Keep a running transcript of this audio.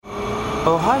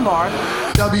Oh, hi, Mark.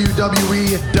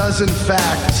 WWE does in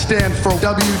fact stand for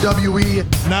WWE.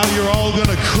 Now you're all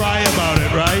gonna cry about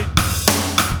it, right?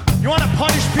 You want to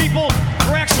punish people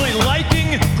for actually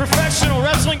liking professional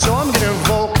wrestling? So I'm going to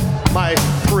invoke my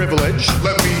privilege.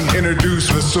 Let me introduce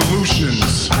the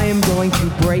solutions. I am going to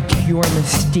break your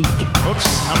mystique.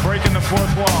 Oops, I'm breaking the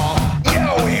fourth wall.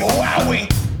 Yowie wowie.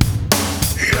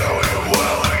 Yowie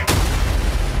wowie.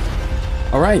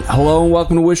 All right, hello and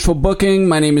welcome to Wishful Booking.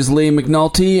 My name is Liam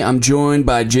McNulty. I'm joined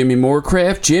by Jimmy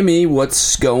Morecraft. Jimmy,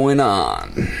 what's going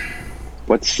on?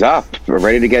 What's up? We're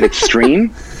ready to get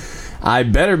extreme? I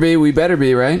better be. We better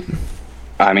be, right?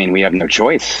 I mean, we have no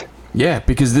choice. Yeah,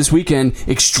 because this weekend,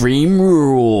 Extreme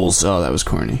Rules. Oh, that was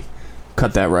corny.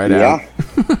 Cut that right out.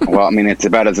 Well, I mean, it's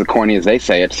about as corny as they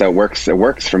say it, so it works. It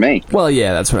works for me. Well,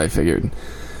 yeah, that's what I figured.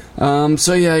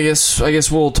 So yeah, I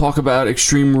guess we'll talk about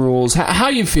Extreme Rules. How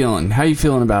you feeling? How you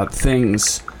feeling about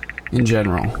things in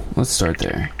general? Let's start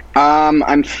there.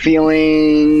 I'm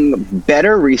feeling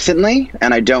better recently,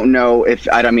 and I don't know if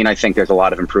I think there's a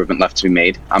lot of improvement left to be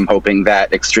made. I'm hoping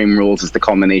that Extreme Rules is the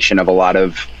culmination of a lot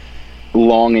of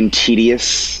long and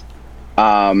tedious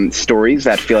stories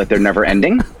that feel like they're never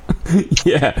ending.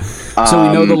 Yeah. So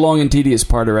we know the long and tedious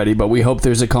part already, but we hope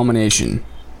there's a culmination.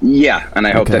 Yeah, and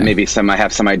I hope that maybe I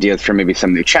have some ideas for maybe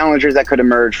some new challengers that could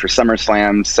emerge for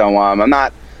SummerSlam. So I'm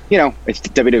not. It's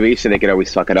WWE, so they could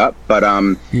always fuck it up. But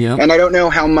yep. And I don't know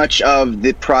how much of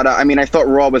the product. I mean, I thought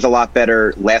Raw was a lot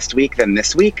better last week than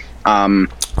this week. 100%.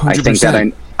 I think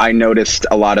that I noticed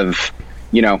a lot of,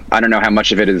 I don't know how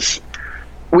much of it is.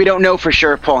 We don't know for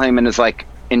sure if Paul Heyman is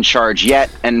in charge yet,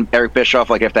 and Eric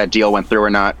Bischoff, if that deal went through or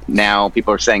not. Now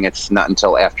people are saying it's not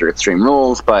until after Extreme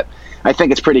Rules, but I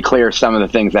think it's pretty clear some of the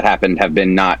things that happened have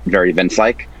been not very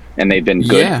Vince-like, and they've been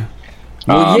good. Yeah.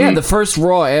 Well, the first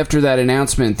Raw after that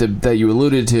announcement that you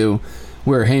alluded to,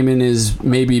 where Heyman is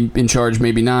maybe in charge,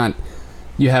 maybe not,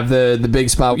 you have the big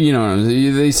spot,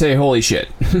 they say holy shit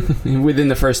within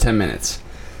the first 10 minutes.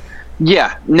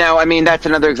 Yeah. No, I mean, that's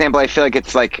another example. I feel like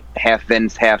it's half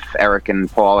Vince, half Eric and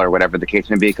Paul, or whatever the case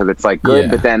may be, because it's good,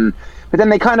 yeah. but then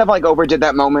they kind of overdid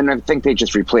that moment. I think they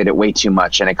just replayed it way too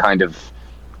much, and it kind of,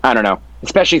 I don't know.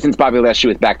 Especially since Bobby Lashley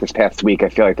was back this past week, I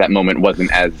feel like that moment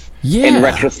wasn't as, in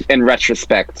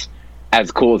retrospect,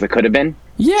 as cool as it could have been.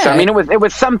 Yeah. So, I mean, it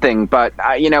was something, but,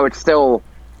 it's still,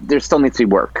 there still needs to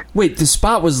be work. Wait, the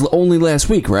spot was only last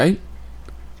week, right?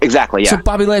 Exactly, yeah. So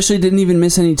Bobby Lashley didn't even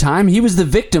miss any time? He was the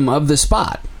victim of the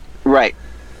spot. Right.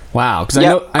 Wow, because I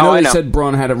know said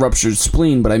Braun had a ruptured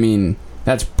spleen, but I mean,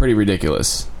 that's pretty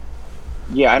ridiculous.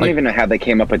 Yeah, I don't even know how they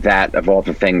came up with that, of all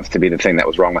the things, to be the thing that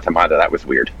was wrong with him either. That was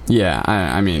weird. Yeah,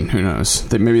 I mean, who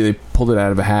knows? Maybe they pulled it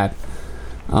out of a hat.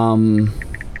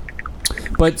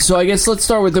 But, so I guess let's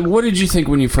start with what did you think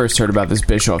when you first heard about this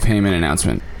Bischoff-Heyman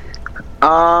announcement?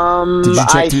 Did you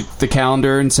check the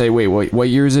calendar and say, wait, what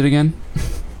year is it again?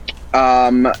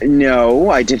 No,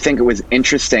 I did think it was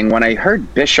interesting. When I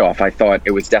heard Bischoff, I thought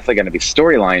it was definitely going to be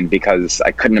storyline, because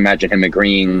I couldn't imagine him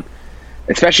agreeing.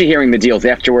 Especially hearing the deals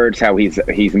afterwards, how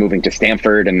he's moving to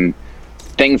Stanford and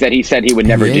things that he said he would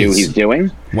never do, he's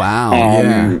doing.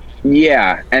 Wow.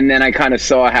 Yeah. And then I kind of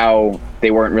saw how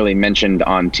they weren't really mentioned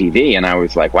on TV, and I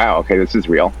was like, wow, okay, this is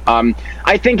real.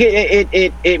 I think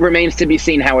it remains to be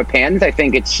seen how it pans. I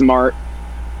think it's smart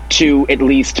to at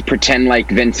least pretend like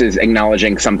Vince is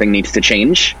acknowledging something needs to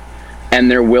change. And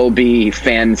there will be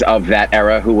fans of that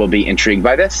era who will be intrigued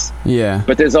by this. Yeah.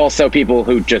 But there's also people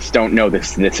who just don't know the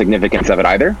significance of it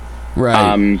either.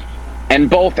 Right. And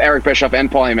both Eric Bischoff and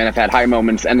Paul Heyman have had high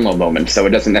moments and low moments, so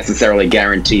it doesn't necessarily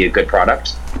guarantee a good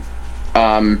product.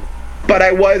 But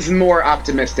I was more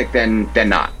optimistic than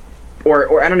not.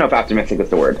 Or I don't know if optimistic is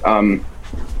the word.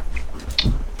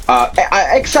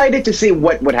 Excited to see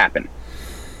what would happen.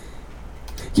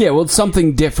 Yeah, well, it's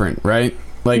something different, right?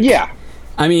 Yeah.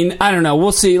 I mean, I don't know.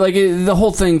 We'll see. The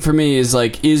whole thing for me is,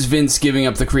 is Vince giving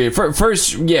up the creative?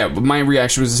 First, yeah, my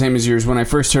reaction was the same as yours. When I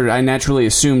first heard it, I naturally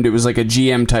assumed it was a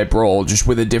GM-type role, just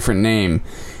with a different name,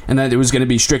 and that it was going to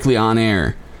be strictly on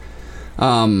air.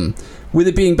 With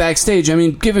it being backstage, I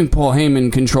mean, giving Paul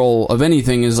Heyman control of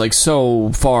anything is,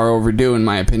 so far overdue, in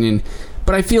my opinion.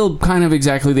 But I feel kind of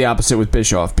exactly the opposite with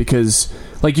Bischoff, because,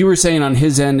 like you were saying, on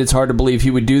his end, it's hard to believe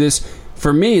he would do this.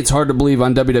 For me, it's hard to believe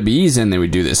on WWE's end they would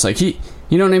do this.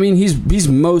 You know what I mean? He's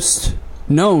most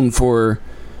known for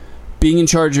being in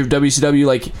charge of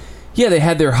WCW. Yeah, they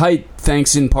had their height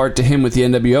thanks in part to him with the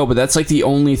NWO, but that's the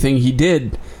only thing he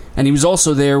did. And he was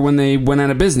also there when they went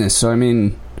out of business. So, I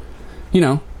mean,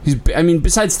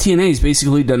 besides TNA, he's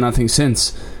basically done nothing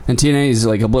since. And TNA is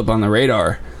a blip on the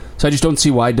radar. So I just don't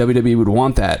see why WWE would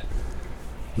want that.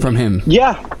 from him.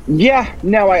 Yeah.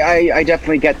 No, I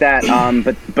definitely get that.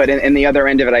 But in the other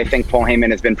end of it, I think Paul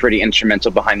Heyman has been pretty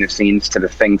instrumental behind the scenes to the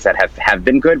things that have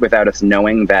been good without us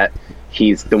knowing that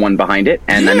he's the one behind it.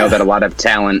 And I know that a lot of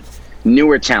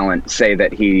newer talent, say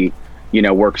that he,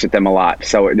 works with them a lot.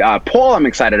 So Paul, I'm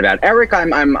excited about. Eric,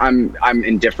 I'm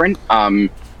indifferent.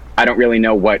 I don't really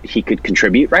know what he could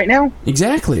contribute right now.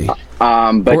 Exactly. But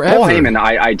Paul Heyman,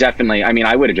 I definitely,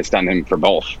 I would have just done him for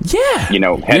both.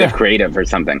 Yeah. Head of creative or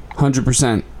something.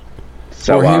 100%.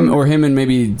 So, or him and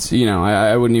maybe,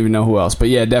 I wouldn't even know who else. But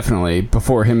yeah, definitely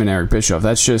before him and Eric Bischoff.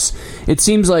 That's just, it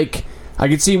seems like, I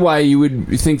could see why you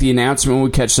would think the announcement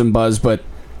would catch some buzz, but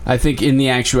I think in the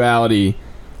actuality,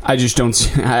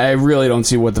 I really don't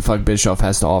see what the fuck Bischoff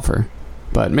has to offer.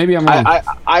 But maybe I'm wrong.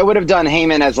 I would have done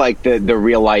Heyman as like the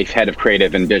real life head of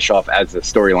creative and Bischoff as the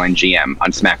storyline GM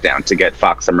on SmackDown to get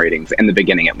Fox some ratings in the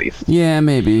beginning at least. Yeah,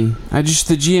 maybe. The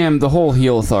GM, the whole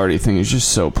heel authority thing is just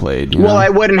so played. Well, I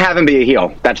wouldn't have him be a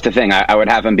heel. That's the thing. I would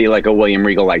have him be like a William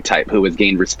Regal-like type who has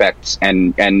gained respect,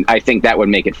 and I think that would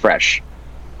make it fresh.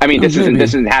 I mean, this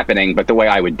isn't happening, but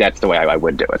that's the way I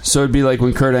would do it. So it'd be like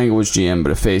when Kurt Angle was GM,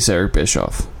 but a face Eric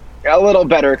Bischoff. A little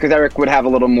better, because Eric would have a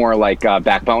little more,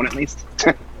 backbone, at least.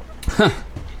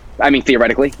 I mean,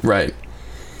 theoretically. Right.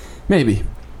 Maybe.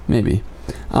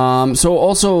 So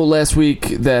also last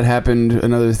week that happened,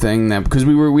 another thing, that because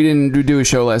we didn't do a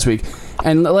show last week,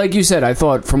 and like you said, I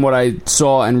thought from what I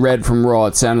saw and read from Raw,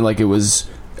 it sounded like it was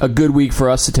a good week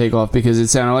for us to take off, because it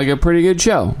sounded like a pretty good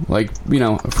show,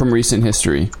 from recent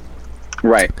history.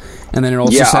 Right. And then it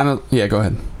also sounded... Yeah, go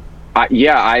ahead.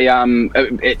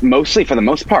 It mostly, for the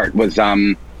most part, was,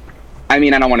 I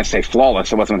don't want to say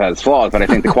flawless. It wasn't without its flaws, but I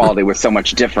think the quality was so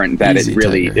much different that it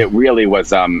really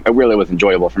was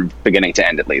enjoyable from beginning to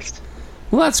end, at least.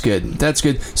 Well, that's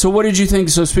good. So what did you think?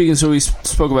 So we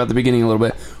spoke about the beginning a little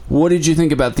bit. What did you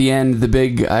think about the end?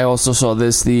 I also saw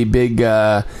the big,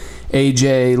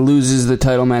 AJ loses the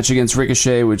title match against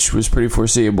Ricochet, which was pretty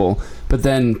foreseeable, but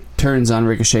then turns on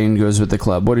Ricochet and goes with the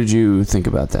club. What did you think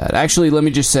about that? Actually, let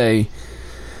me just say,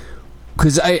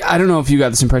 because I don't know if you got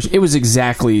this impression, it was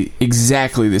exactly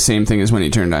the same thing as when he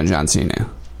turned on John Cena.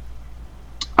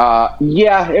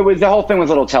 It was, the whole thing was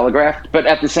a little telegraphed, but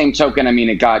at the same token,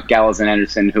 it got Gallows and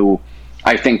Anderson, who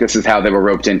I think this is how they were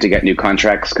roped in to get new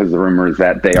contracts, because the rumors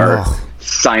that they are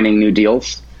signing new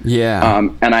deals. Yeah.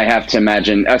 And I have to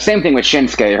imagine, same thing with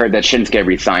Shinsuke. I heard that Shinsuke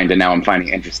resigned, and now I'm finding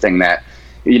it interesting that,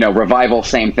 Revival,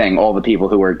 same thing. All the people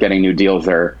who are getting new deals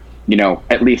are,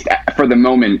 at least for the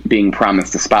moment, being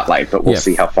promised the spotlight, but we'll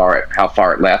see how far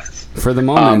it lasts. For the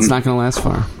moment, it's not going to last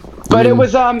far. But it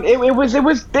was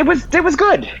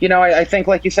good. I think,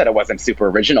 like you said, it wasn't super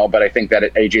original, but I think that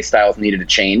AJ Styles needed a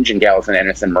change, and Gallows and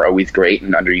Anderson were always great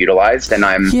and underutilized, and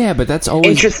I'm but that's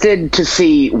always interested to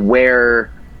see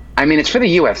where. It's for the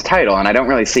U.S. title, and I don't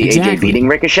really see AJ beating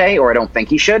Ricochet, or I don't think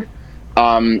he should.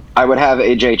 I would have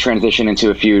AJ transition into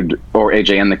a feud, or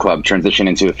AJ and the club transition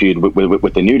into a feud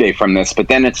with the New Day from this, but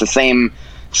then it's the same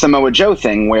Samoa Joe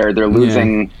thing where they're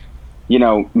losing,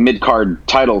 mid-card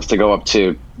titles to go up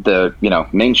to the,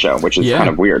 main show, which is kind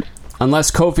of weird.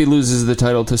 Unless Kofi loses the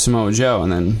title to Samoa Joe,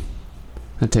 and then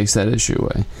that takes that issue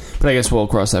away. But I guess we'll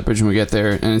cross that bridge when we get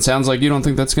there, and it sounds like you don't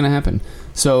think that's going to happen.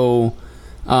 So...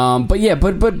 But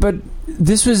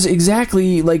this was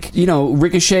exactly like,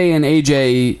 Ricochet and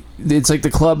AJ, it's like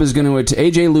the club is going to,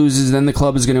 AJ loses, then the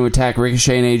club is going to attack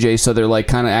Ricochet and AJ, so they're like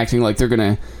kind of acting like they're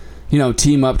going to,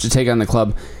 team up to take on the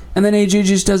club. And then AJ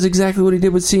just does exactly what he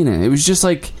did with Cena. It was just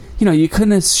like, you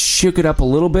couldn't have shook it up a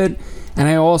little bit. And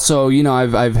I also,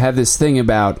 I've had this thing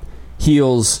about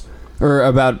heels, or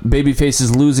about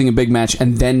babyfaces losing a big match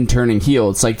and then turning heel.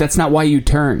 It's like, that's not why you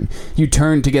turn. You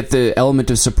turn to get the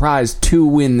element of surprise to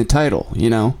win the title,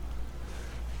 Yeah.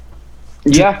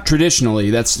 Traditionally,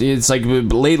 it's like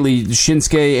lately,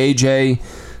 Shinsuke, AJ,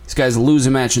 these guys lose a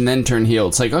match and then turn heel.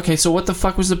 It's like, okay, so what the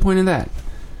fuck was the point of that?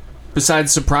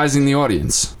 Besides surprising the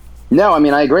audience. No,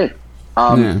 I agree.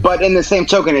 But in the same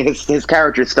token, his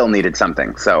character still needed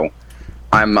something, so...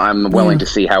 I'm willing to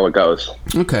see how it goes.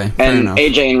 Okay, fair and enough.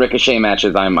 AJ and Ricochet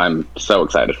matches, I'm so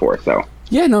excited for. So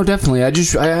yeah, no, definitely. I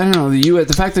don't know,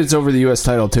 the fact that it's over the U.S.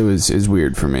 title too is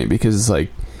weird for me, because it's like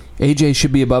AJ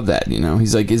should be above that.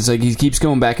 He's like he keeps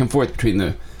going back and forth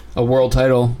between a world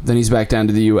title, then he's back down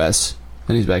to the U.S.,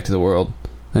 then he's back to the world,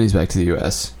 then he's back to the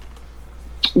U.S.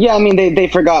 Yeah,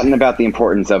 they've forgotten about the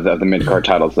importance of the mid card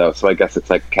titles though. So I guess it's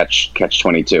like catch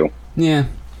 22. Yeah,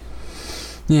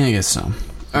 I guess so.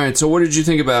 All right, so what did you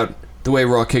think about the way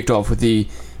Raw kicked off with the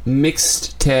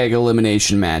mixed tag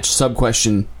elimination match?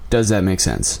 Sub-question, does that make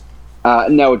sense?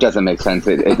 No, it doesn't make sense.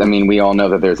 I mean, we all know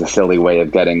that there's a silly way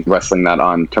of getting wrestling that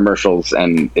on commercials,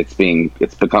 and it's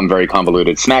become very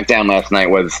convoluted. SmackDown last night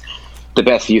was the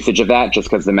best usage of that, just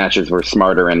because the matches were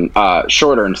smarter and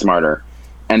shorter and smarter,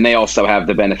 and they also have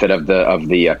the benefit of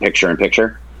the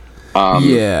picture-in-picture.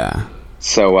 Yeah.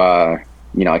 So,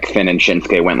 like Finn and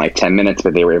Shinsuke went like 10 minutes,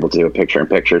 but they were able to do a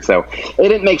picture-in-picture. So it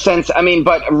didn't make sense. I mean,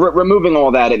 but removing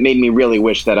all that, it made me really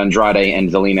wish that Andrade and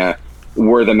Zelina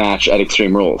were the match at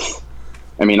Extreme Rules.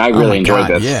 I mean, I really enjoyed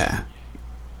this. Yeah.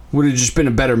 Would have just been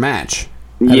a better match.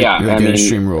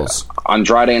 Extreme Rules.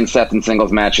 Andrade and Seth in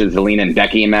singles matches, Zelina and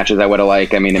Becky in matches I would have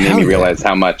liked. I mean, it made me realize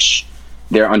how much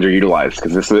they're underutilized,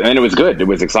 and it was good. It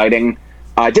was exciting.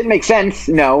 It didn't make sense,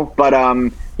 no, but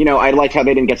I liked how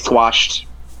they didn't get squashed.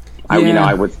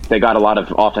 They got a lot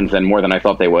of offense and more than I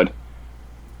thought they would.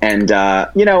 And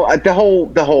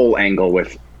the whole angle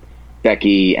with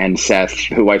Becky and Seth,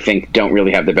 who I think don't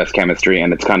really have the best chemistry,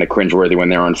 and it's kind of cringeworthy when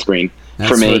they're on screen.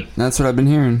 That's what I've been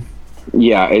hearing.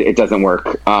 Yeah, it doesn't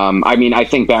work. I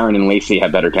think Baron and Lacey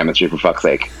have better chemistry, for fuck's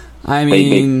sake.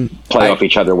 They play off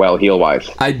each other well, heel-wise.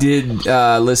 I did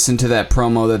listen to that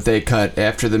promo that they cut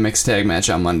after the mixed tag match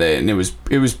on Monday, and it was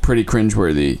pretty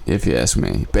cringeworthy, if you ask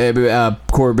me.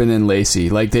 Corbin and Lacey,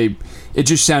 it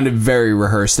just sounded very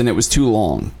rehearsed, and it was too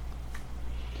long.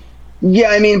 Yeah,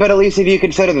 I mean, but at least if you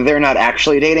consider that they're not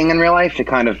actually dating in real life, it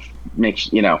kind of makes,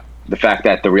 the fact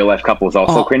that the real life couple is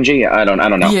also cringy. I don't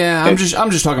know. Yeah, I'm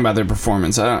just talking about their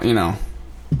performance. I don't,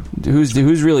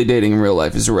 who's really dating in real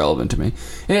life is irrelevant to me.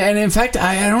 And in fact,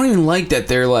 I don't even like that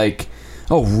they're like,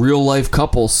 real life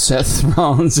couple Seth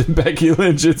Rollins and Becky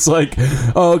Lynch. It's like,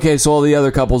 okay, so all the other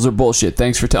couples are bullshit.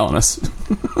 Thanks for telling us.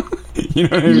 You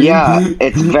know what I mean? Yeah,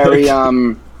 it's very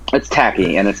it's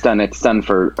tacky, and it's done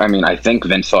for. I mean, I think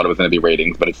Vince thought it was going to be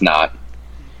ratings, but it's not.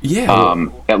 Yeah.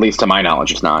 At least to my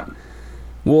knowledge, it's not.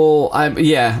 Well, I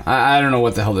don't know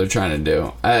what the hell they're trying to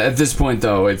do. At this point,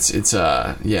 though, it sucks.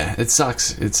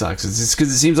 It sucks. It's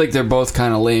because it seems like they're both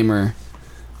kind of lamer,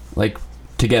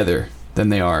 together than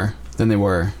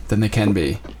they can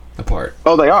be apart.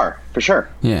 Oh, they are, for sure.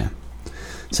 Yeah.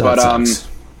 So it sucks.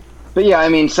 But yeah, I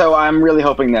mean, so I'm really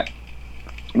hoping that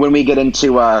when we get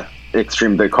into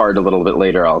the card a little bit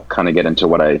later, I'll kind of get into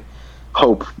what I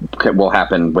hope will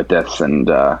happen with this, and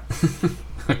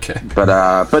okay.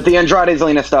 But the Andrade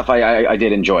Zelina stuff I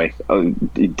did enjoy,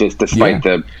 despite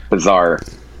the bizarre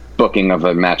booking of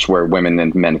a match where women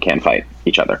and men can't fight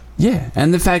each other. Yeah,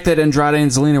 and the fact that Andrade and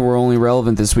Zelina were only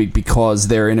relevant this week because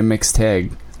they're in a mixed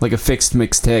tag, like a fixed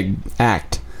mixed tag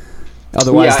act.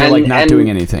 Otherwise, they're not doing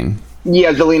anything.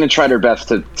 Yeah, Zelina tried her best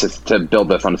to build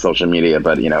this on social media,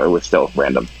 but it was still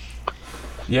random.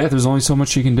 Yeah, there's only so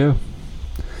much you can do.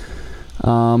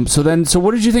 So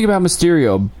what did you think about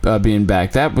Mysterio being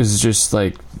back? That was just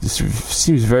this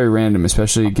seems very random,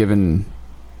 especially given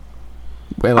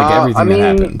everything that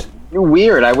happened.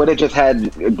 Weird. I would have just had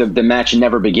the match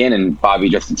never begin and Bobby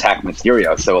just attack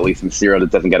Mysterio, so at least Mysterio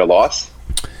doesn't get a loss.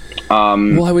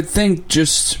 Well, I would think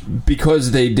just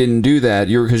because they didn't do that,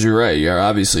 because you're right. You're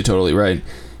obviously totally right.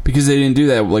 Because they didn't do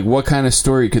that, what kind of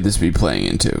story could this be playing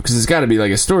into? Because it's got to be a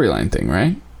storyline thing,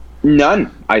 right?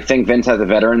 None. I think Vince has a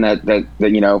veteran that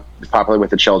is popular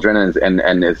with the children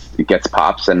and gets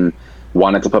pops and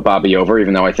wanted to put Bobby over,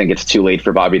 even though I think it's too late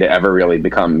for Bobby to ever really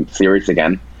become serious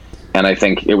again. And I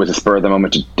think it was a spur of the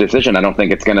moment decision. I don't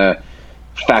think it's going to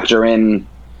factor in.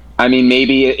 I mean,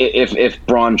 maybe if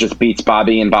Braun just beats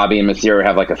Bobby and Mysterio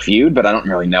have a feud, but I don't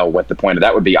really know what the point of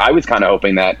that would be. I was kind of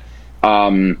hoping that.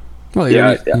 Go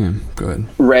ahead.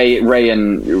 Ray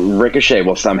and Ricochet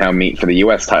will somehow meet for the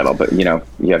U.S. title, but you have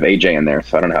AJ in there,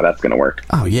 so I don't know how that's going to work.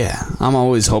 Oh yeah, I'm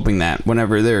always hoping that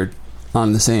whenever they're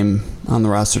on the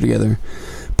roster together.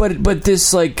 But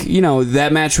this that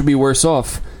match would be worse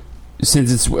off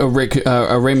since it's a Rey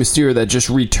Mysterio that just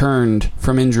returned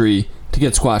from injury to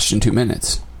get squashed in 2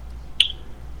 minutes.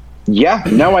 Yeah,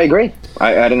 no, I agree.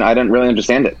 I didn't really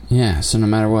understand it. Yeah, so no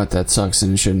matter what, that sucks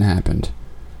and it shouldn't have happened.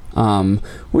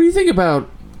 What do you think about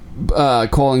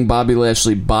calling Bobby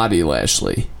Lashley Body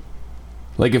Lashley?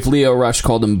 If Leo Rush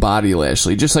called him Body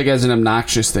Lashley, just as an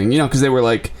obnoxious thing, because they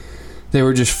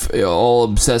were just all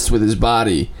obsessed with his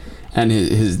body, and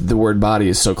the word body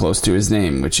is so close to his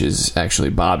name, which is actually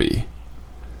Bobby.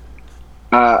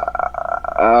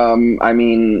 I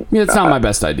mean, it's not my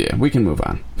best idea. We can move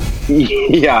on.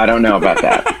 Yeah, I don't know about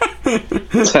that.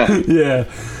 Yeah,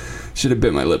 should have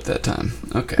bit my lip that time.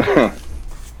 Okay.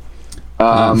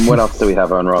 What else do we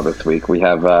have on Raw this week? We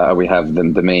have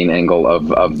the main angle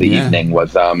of the evening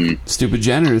was stupid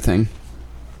janitor thing.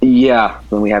 Yeah,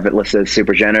 when we have it listed as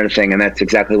super janitor thing, and that's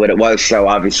exactly what it was. So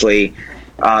obviously,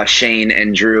 Shane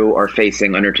and Drew are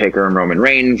facing Undertaker and Roman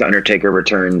Reigns. Undertaker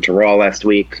returned to Raw last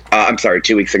week.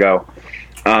 2 weeks ago.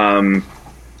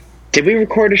 Did we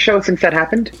record a show since that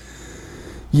happened?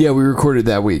 Yeah, we recorded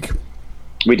that week.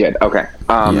 We did. Okay.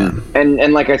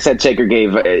 And like I said, Taker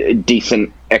gave a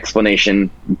decent explanation,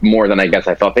 more than I guess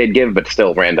I thought they'd give, but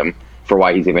still random for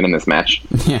why he's even in this match.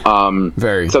 Yeah.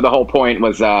 Very. So the whole point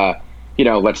was,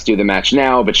 let's do the match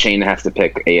now, but Shane has to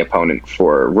pick a opponent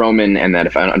for Roman, and that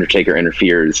if Undertaker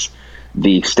interferes,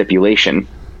 the stipulation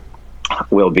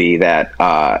will be that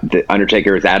the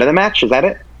Undertaker is out of the match. Is that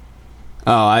it?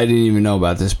 Oh, I didn't even know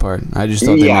about this part. I just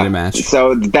thought they made a match.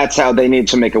 So that's how they need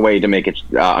to make a way to make it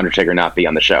Undertaker not be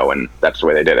on the show, and that's the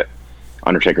way they did it.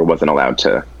 Undertaker wasn't allowed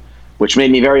to, which made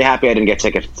me very happy I didn't get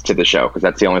tickets to the show, because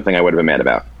that's the only thing I would have been mad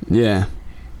about. Yeah.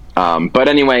 But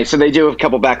anyway, so they do a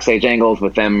couple backstage angles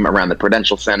with them around the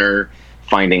Prudential Center,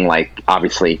 finding, like,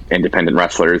 obviously independent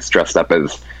wrestlers dressed up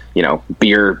as,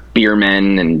 beer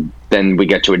men, and then we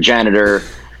get to a janitor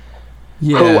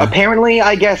who apparently,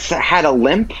 I guess, had a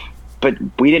limp. But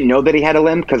we didn't know that he had a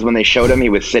limp because when they showed him, he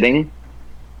was sitting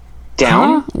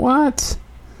down. Huh? What?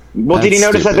 Well, That's did you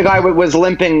notice stupid. that the guy was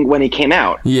limping when he came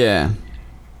out? Yeah.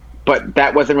 But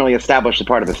that wasn't really established as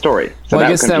part of the story. So Well, I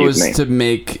guess that was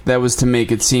confused to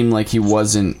make it seem like he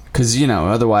wasn't, because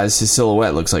otherwise his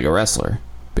silhouette looks like a wrestler,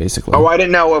 basically. Oh, I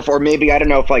didn't know if, or maybe I don't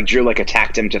know if like Drew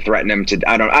attacked him to threaten him to.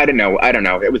 I don't know.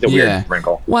 It was a weird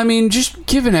wrinkle. Well, I mean, just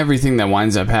given everything that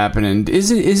winds up happening,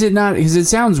 is it not? Because it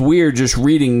sounds weird just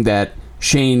reading that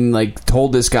Shane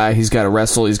told this guy he's got to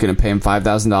wrestle, he's going to pay him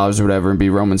 $5,000 or whatever and be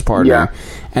Roman's partner,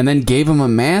 and then gave him a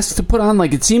mask to put on.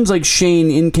 Like, it seems like Shane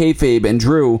in kayfabe and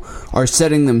Drew are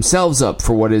setting themselves up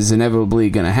for what is inevitably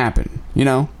going to happen.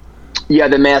 Yeah,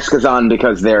 the mask is on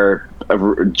because they're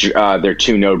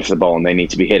too noticeable and they need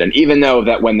to be hidden. Even though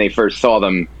that when they first saw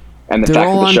them and the They're fact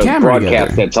all that the on show's camera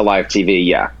broadcasted to live TV,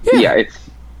 yeah, it's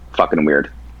fucking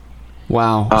weird.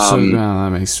 Wow. That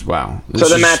makes wow. So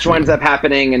the match winds up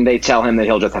happening, and they tell him that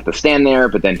he'll just have to stand there,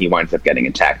 but then he winds up getting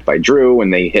attacked by Drew,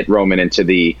 and they hit Roman into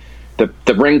the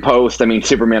ring post. I mean,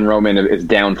 Superman Roman is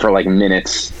down for like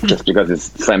minutes just because he's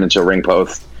slammed into a ring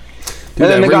post. Dude,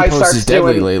 and then that the guy ring post starts is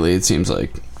deadly doing lately, it seems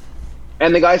like.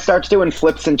 And the guy starts doing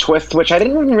flips and twists, which I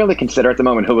didn't even really consider at the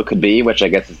moment who it could be, which I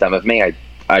guess is dumb of me.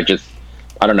 I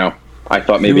don't know. I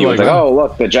thought maybe it was oh,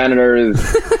 look, the janitors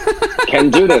can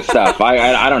do this stuff.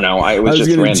 I don't know. It was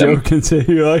just random. Joke and say,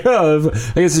 you're like, oh,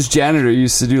 I guess this janitor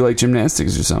used to do like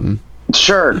gymnastics or something.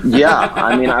 Sure, yeah.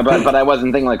 I mean, but I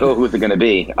wasn't thinking like, oh, who's it going to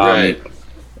be? Right.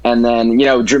 And then,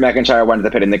 Drew McIntyre wanted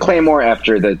to put in the Claymore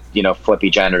after the,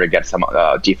 flippy janitor gets some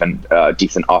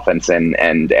decent offense in,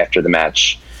 and after the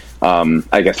match,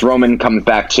 I guess Roman comes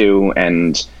back to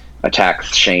and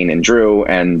attacks Shane and Drew,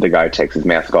 and the guy takes his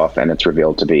mask off, and it's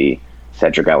revealed to be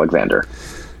Cedric Alexander.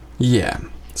 Yeah.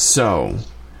 So.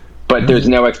 But there's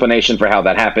no explanation for how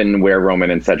that happened, where Roman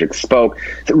and Cedric spoke.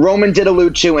 Roman did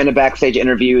allude to in a backstage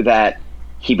interview that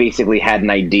he basically had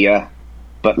an idea,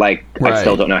 but I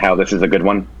still don't know how this is a good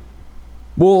one.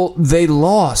 Well, they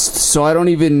lost, so I don't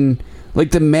even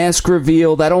the mask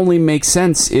reveal. That only makes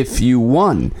sense if you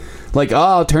won.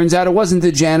 Oh, turns out it wasn't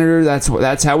the janitor.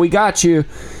 That's how we got you.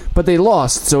 But they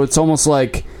lost, so it's almost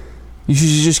like you should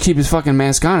just keep his fucking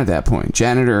mask on at that point,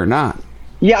 janitor or not.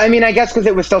 Yeah, I mean, I guess because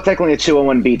it was still technically a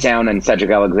 2-on-1 beatdown, and Cedric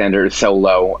Alexander is so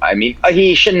low. I mean,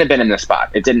 he shouldn't have been in this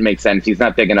spot. It didn't make sense. He's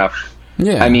not big enough.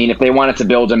 Yeah. I mean, if they wanted to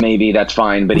build him, maybe that's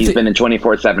fine. But he's been in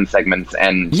 24/7 segments,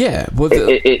 and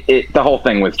the whole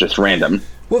thing was just random.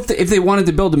 Well, if they wanted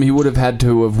to build him, he would have had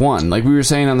to have won. Like we were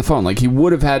saying on the phone, he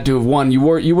would have had to have won. You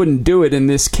wouldn't do it in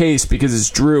this case because it's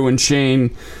Drew and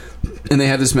Shane, and they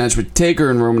have this match with Taker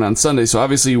and Roman on Sunday. So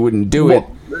obviously you wouldn't do it.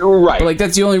 Right. But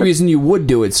that's the only reason you would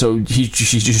do it. So he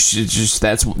just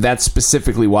that's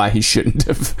specifically why he shouldn't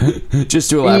have. Just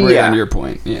to elaborate on your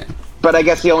point. Yeah. But I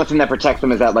guess the only thing that protects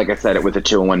him is that, like I said, it was a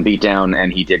 2-on-1 beatdown,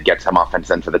 and he did get some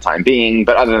offense in for the time being.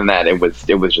 But other than that, it was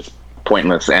just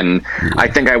pointless. And I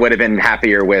think I would have been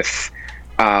happier with,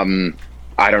 Andrade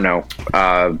and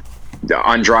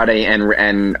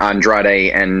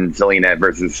Zelina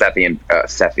versus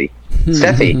Steffi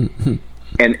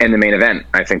in the main event.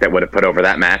 I think that would have put over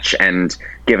that match and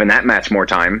given that match more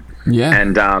time. Yeah.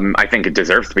 And I think it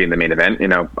deserves to be in the main event.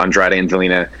 Andrade and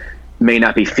Zelina may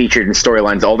not be featured in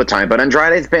storylines all the time, but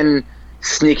Andrade's been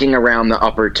sneaking around the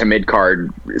upper to mid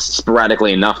card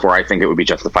sporadically enough where I think it would be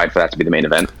justified for that to be the main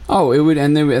event. Oh, it would,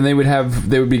 and they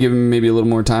would be given maybe a little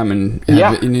more time and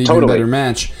have an even better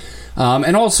match.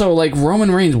 And also, Roman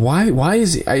Reigns, why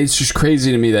is it's just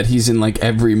crazy to me that he's in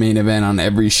every main event on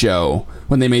every show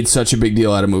when they made such a big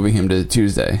deal out of moving him to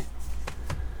Tuesday.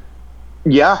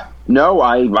 Yeah, no,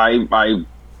 I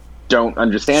don't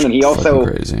understand. And he also,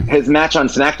 crazy. his match on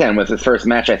SmackDown was his first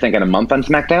match, I think, in a month on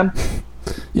SmackDown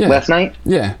last night.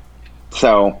 Yeah.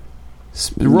 So,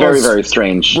 very, very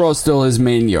strange. Raw's still his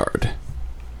main yard.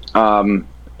 And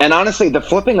honestly, the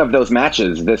flipping of those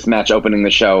matches, this match opening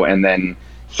the show, and then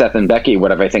Seth and Becky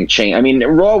would have, I think, changed. I mean,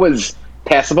 Raw was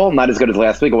passable, not as good as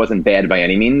last week. It wasn't bad by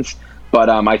any means. But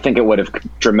I think it would have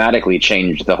dramatically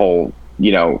changed the whole,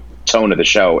 tone of the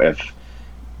show if,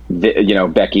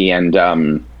 Becky and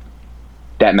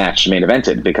that match main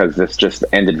evented, because this just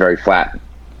ended very flat.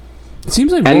 It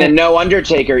seems like and then no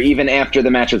Undertaker, even after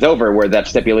the match was over, where that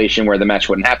stipulation where the match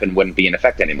wouldn't happen wouldn't be in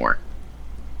effect anymore.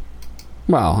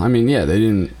 Well, I mean, yeah, they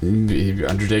didn't.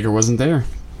 Undertaker wasn't there.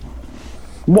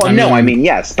 Well, I mean,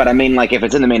 yes, but I mean, like, if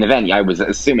it's in the main event, I was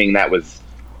assuming that was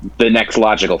the next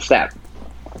logical step.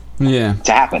 Yeah.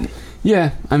 To happen.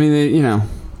 Yeah, I mean,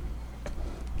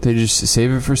 they just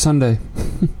save it for Sunday.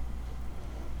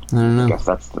 I don't know. I guess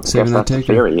that's the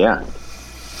theory, yeah.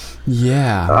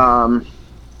 Yeah.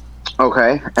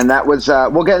 Okay, and that was,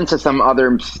 we'll get into some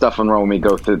other stuff on Raw when we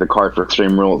go through the card for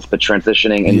Extreme Rules, but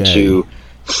transitioning into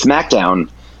SmackDown.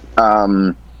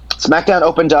 SmackDown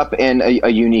opened up in a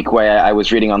unique way. I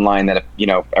was reading online that,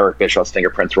 Eric Bischoff's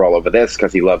fingerprints were all over this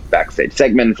because he loved backstage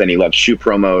segments and he loved shoe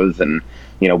promos, and,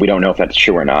 we don't know if that's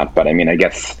true or not, but I mean, I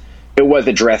guess it was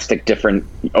a drastic different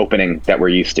opening that we're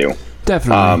used to.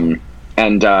 Definitely.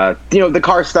 The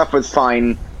car stuff was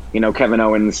fine. Kevin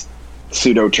Owens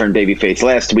pseudo turned babyface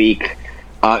last week.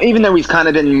 Even though he's kind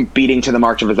of been beating to the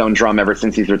march of his own drum ever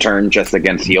since he's returned, just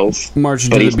against heels.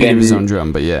 Marching to the beat of his own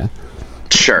drum, but yeah.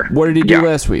 Sure. What did he do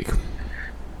last week?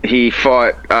 He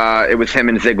fought, it was him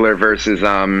and Ziggler versus,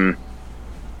 I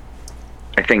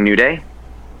think, New Day.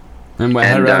 And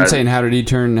I'm saying, how did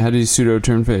he pseudo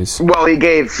turn face? Well, he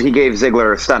gave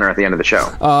Ziggler a stunner at the end of the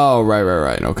show. Oh,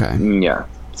 right. Okay. Yeah.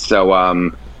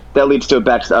 So, that leads to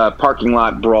a parking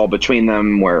lot brawl between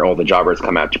them where all the jobbers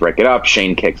come out to break it up.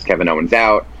 Shane kicks Kevin Owens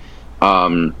out.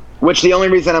 Which the only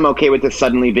reason I'm okay with this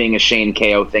suddenly being a Shane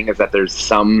KO thing is that there's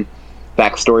some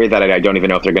backstory that I don't even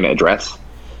know if they're going to address.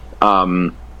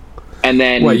 And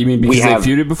then what, you mean because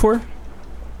they feuded before?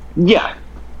 Yeah.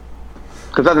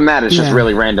 Because other than that, it's just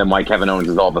really random why Kevin Owens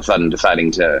is all of a sudden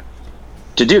deciding to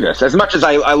do this. As much as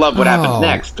I love what happens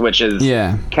next, which is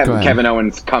Kevin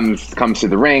Owens comes to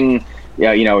the ring.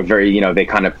 Yeah, they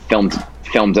kind of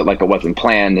filmed it like it wasn't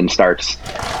planned and starts,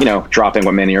 dropping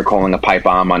what many are calling a pipe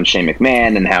bomb on Shane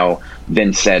McMahon, and how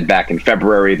Vince said back in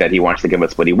February that he wants to give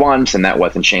us what he wants, and that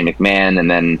wasn't Shane McMahon. And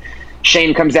then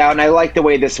Shane comes out, and I like the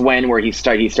way this went, where he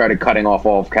started cutting off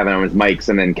all of Kevin Owens' mics,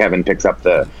 and then Kevin picks up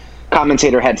the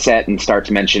commentator headset and starts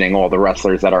mentioning all the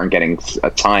wrestlers that aren't getting a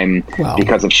time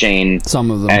because of Shane. Some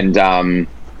of them. And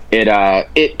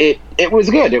it was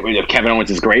good. Kevin Owens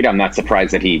is great. I'm not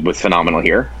surprised that he was phenomenal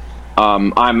here.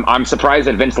 I'm surprised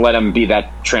that Vince let him be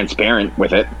that transparent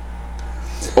with it,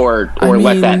 or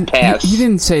let that pass. He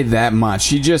didn't say that much.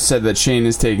 He just said that Shane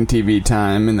is taking TV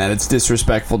time and that it's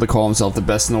disrespectful to call himself the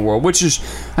best in the world, which is,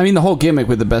 the whole gimmick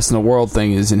with the best in the world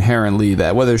thing is inherently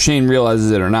that, whether Shane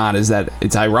realizes it or not, is that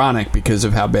it's ironic because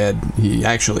of how bad he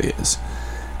actually is.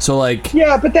 So,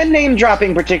 yeah, but then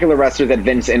name-dropping particular wrestlers that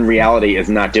Vince in reality is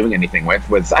not doing anything with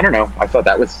was, I don't know, I thought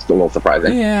that was a little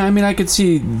surprising. Yeah, I could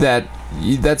see that.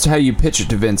 That's how you pitch it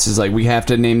to Vince, is like, we have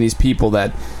to name these people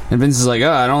that, and Vince is like,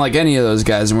 I don't like any of those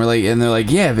guys, and they're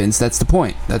like, yeah, Vince, that's the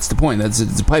point, it's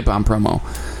a pipe bomb promo.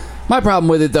 My problem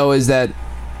with it, though, is that,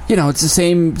 it's the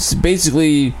same,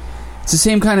 basically, it's the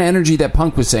same kind of energy that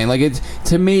Punk was saying.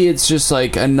 To me, it's just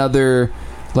like another,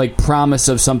 promise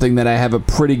of something that I have a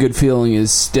pretty good feeling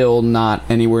is still not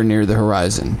anywhere near the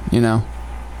horizon,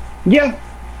 Yeah.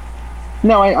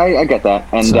 No, I get that.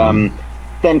 And,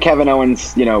 then Kevin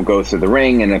Owens, goes through the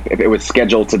ring, and if it was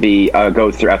scheduled to be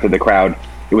goes through after the crowd,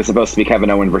 it was supposed to be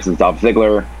Kevin Owens versus Dolph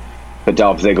Ziggler, but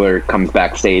Dolph Ziggler comes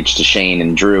backstage to Shane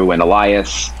and Drew and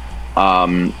Elias,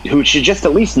 who should just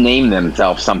at least name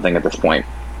themselves something at this point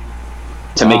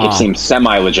to make it seem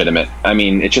semi-legitimate.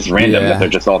 It's just random that they're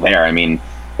just all there.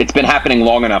 It's been happening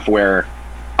long enough where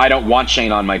I don't want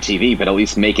Shane on my TV, but at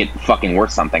least make it fucking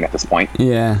worth something at this point.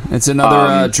 Yeah, it's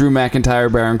another Drew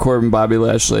McIntyre, Baron Corbin, Bobby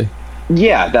Lashley.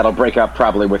 Yeah, that'll break up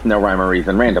probably with no rhyme or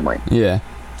reason randomly. Yeah.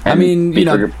 And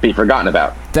be forgotten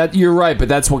about. That you're right, but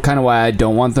that's kind of why I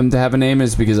don't want them to have a name,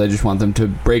 is because I just want them to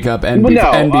break up and be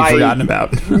forgotten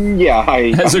about. Yeah,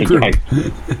 as a group.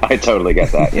 I totally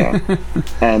get that. Yeah,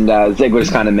 and Ziggler's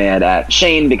kind of mad at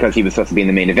Shane because he was supposed to be in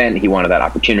the main event. He wanted that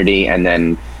opportunity, and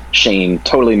then Shane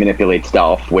totally manipulates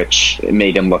Dolph, which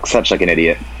made him look such like an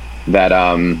idiot. That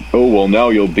now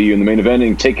you'll be in the main event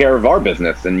and take care of our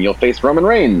business, and you'll face Roman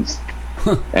Reigns.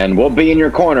 and we'll be in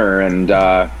your corner. And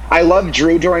I love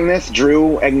Drew during this.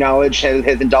 Drew acknowledged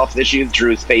his and Dolph's issues.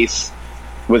 Drew's face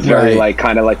was very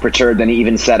kind of perturbed, and he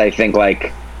even said, I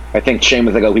think Shane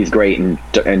was like, "Oh, he's great," and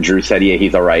Drew said, "Yeah,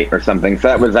 he's all right," or something. So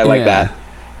I like that,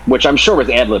 which I'm sure was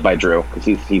ad-libbed by Drew, because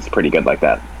he's pretty good like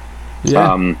that.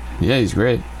 Yeah, he's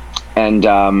great. And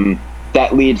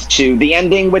that leads to the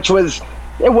ending, which was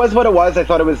what it was. I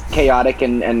thought it was chaotic,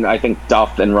 and I think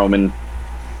Dolph and Roman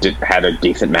had a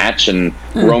decent match, and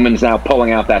Roman's now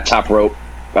pulling out that top rope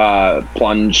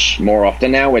plunge more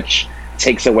often now, which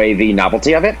takes away the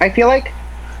novelty of it, I feel like.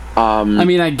 I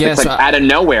mean, I guess it's out of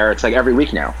nowhere. It's like every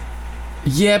week now.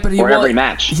 Yeah, but every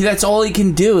match. That's all he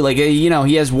can do. Like,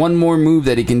 he has one more move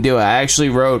that he can do. I actually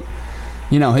wrote,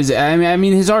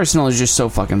 his arsenal is just so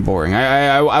fucking boring.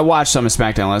 I watched some of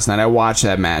SmackDown last night. I watched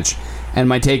that match, and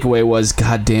my takeaway was,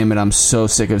 God damn it, I'm so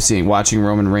sick of watching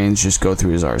Roman Reigns just go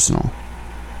through his arsenal.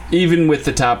 Even with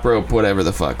the top rope, whatever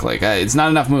the fuck. Like, it's not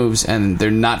enough moves, and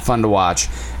they're not fun to watch,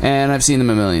 and I've seen them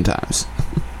a million times.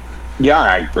 Yeah,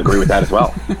 I agree with that as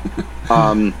well.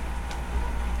 I'm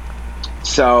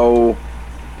sorry.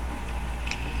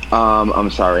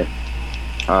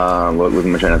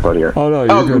 Losing my train of thought here. Oh, no,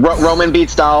 you're good. Roman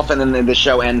beats Dolph, and then the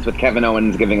show ends with Kevin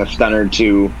Owens giving a stunner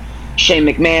to Shane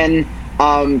McMahon.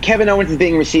 Kevin Owens is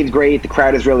being received great. The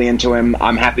crowd is really into him.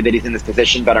 I'm happy that he's in this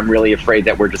position, but I'm really afraid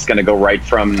that we're just going to go right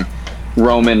from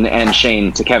Roman and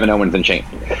Shane to Kevin Owens and Shane.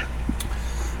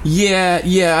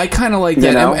 Yeah, I kind of like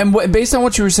that. And based on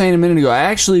what you were saying a minute ago, I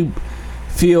actually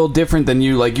feel different than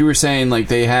you. Like you were saying, like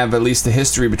they have at least the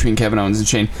history between Kevin Owens and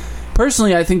Shane.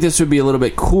 Personally, I think this would be a little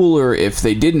bit cooler if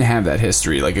they didn't have that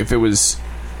history. Like if it was,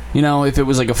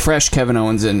 like a fresh Kevin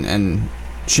Owens and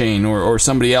Shane, or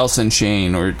somebody else and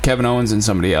Shane, or Kevin Owens and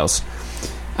somebody else.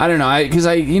 I don't know, because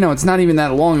it's not even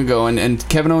that long ago, and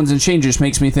Kevin Owens and Shane just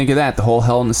makes me think of that, the whole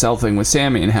Hell in a Cell thing with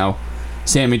Sammy and how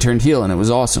Sammy turned heel, and it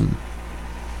was awesome.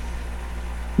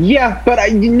 Yeah, but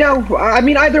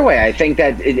either way, I think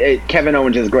that Kevin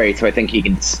Owens is great, so I think he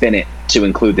can spin it to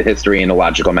include the history in a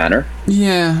logical manner.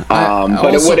 Yeah,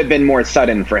 but it would have been more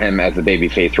sudden for him as a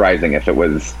babyface rising if it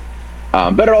was.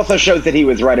 But it also shows that he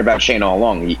was right about Shane all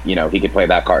along. He could play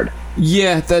that card.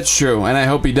 Yeah, that's true, and I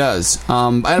hope he does.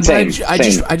 I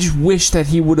just wish that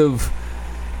he would have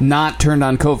not turned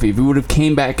on Kofi. If he would have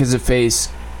came back as a face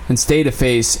and stayed a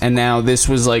face, and now this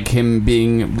was like him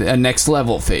being a next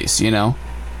level face,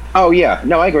 Oh yeah,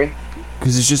 no, I agree.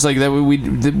 Because it's just like that. We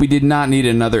did not need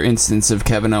another instance of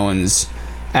Kevin Owens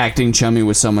acting chummy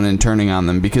with someone and turning on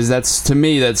them, because that's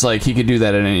like he could do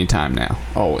that at any time now,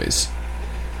 always.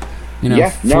 I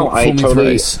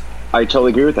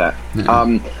totally agree with that.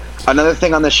 Yeah. Another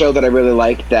thing on the show that I really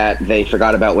like that they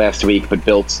forgot about last week but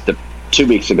built 2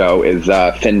 weeks ago is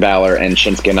Finn Balor and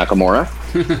Shinsuke Nakamura.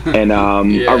 And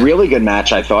a really good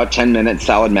match, I thought. 10-minute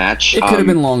solid match. It could have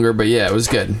been longer, but yeah, it was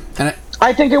good. And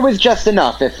I think it was just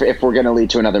enough if we're going to lead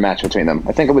to another match between them.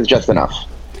 I think it was just enough.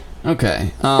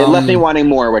 Okay. It left me wanting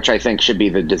more, which I think should be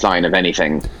the design of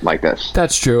anything like this.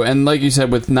 That's true. And like you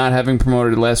said, with not having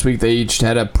promoted last week, they each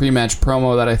had a pre-match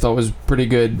promo that I thought was pretty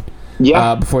good.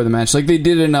 Yeah. Before the match, like they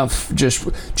did enough.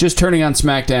 Just turning on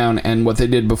SmackDown and what they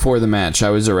did before the match, I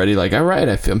was already like, all right,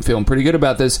 I'm feeling pretty good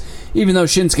about this. Even though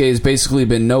Shinsuke has basically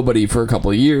been nobody for a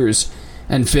couple of years,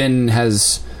 and Finn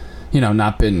has,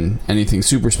 not been anything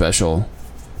super special,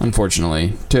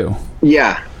 unfortunately, too.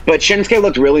 Yeah, but Shinsuke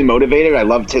looked really motivated. I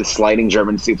loved his sliding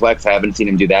German suplex. I haven't seen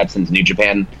him do that since New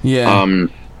Japan. Yeah.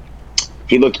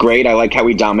 He looked great. I like how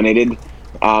he dominated.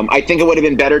 I think it would have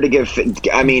been better to give.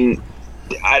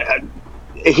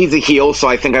 He's a heel, so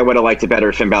I think I would have liked it better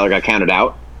if Finn Balor got counted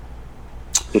out.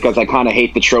 Because I kind of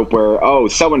hate the trope where,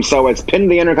 so-and-so has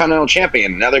pinned the Intercontinental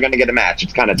Champion, now they're going to get a match.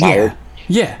 It's kind of tired.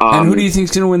 Yeah. And who do you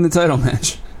think's going to win the title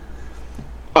match?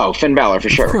 Oh, Finn Balor, for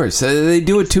sure. Of course. They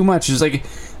do it too much. It's like,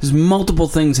 there's multiple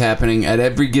things happening at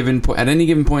any given point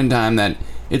in time that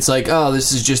it's like,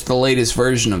 this is just the latest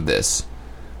version of this.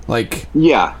 Like...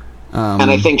 Yeah.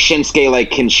 And I think Shinsuke,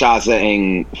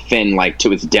 Kinshasa-ing Finn, to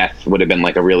his death would have been,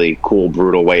 a really cool,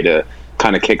 brutal way to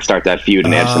kind of kickstart that feud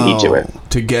and add some heat to it.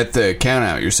 To get the count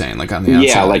out, you're saying, on the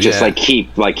outside.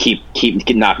 Keep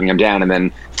knocking him down, and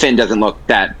then Finn doesn't look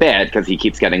that bad because he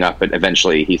keeps getting up, but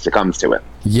eventually he succumbs to it.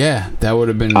 Yeah, that would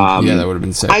have been, that would have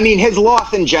been sick. I mean, his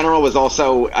loss in general was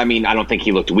also, I don't think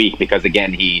he looked weak because,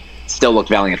 again, he still looked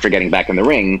valiant for getting back in the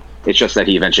ring. It's just that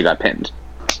he eventually got pinned.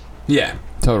 Yeah,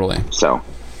 totally. So...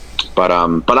 But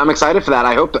I'm excited for that.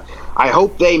 I hope I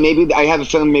have a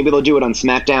feeling maybe they'll do it on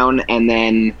SmackDown, and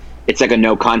then it's like a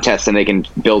no contest, and they can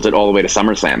build it all the way to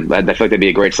SummerSlam. I feel like that'd be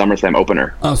a great SummerSlam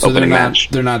opener. Oh, so opening match.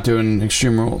 They're not doing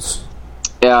Extreme Rules.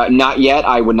 Not yet.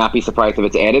 I would not be surprised if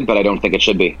it's added, but I don't think it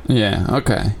should be. Yeah,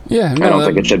 okay. Yeah, I don't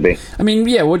think it should be. I mean,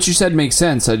 yeah, what you said makes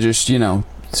sense. I just,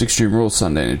 it's Extreme Rules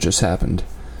Sunday and it just happened.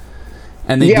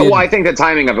 And well, I think the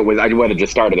timing of it was, I would have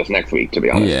just started this next week, to be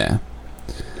honest. Yeah.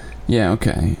 Yeah,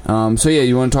 okay. So, yeah,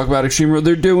 you want to talk about Extreme Rules?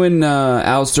 They're doing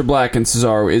Aleister Black and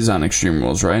Cesaro is on Extreme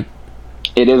Rules, right?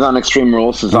 It is on Extreme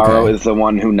Rules. Cesaro is the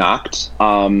one who knocked.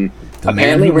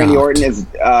 Apparently, Randy Orton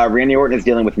is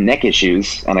dealing with neck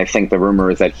issues, and I think the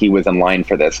rumor is that he was in line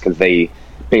for this because they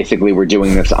basically were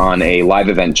doing this on a live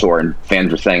event tour, and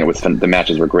fans were saying the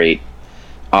matches were great.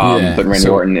 But Randy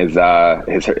Orton is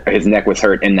his neck was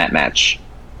hurt in that match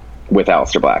with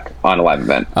Aleister Black on a live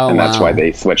event, and that's why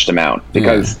they switched him out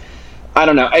because I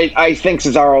don't know. I think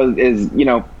Cesaro is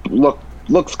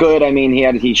looks good. I mean,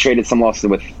 he traded some losses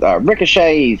with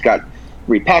Ricochet. He's got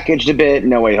repackaged a bit.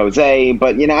 No Way Jose,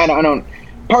 but I don't.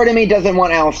 Part of me doesn't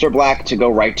want Aleister Black to go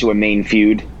right to a main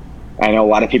feud. I know a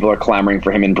lot of people are clamoring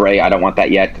for him and Bray. I don't want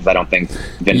that yet because I don't think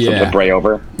Vince will put Bray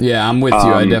over. Yeah, I'm with you.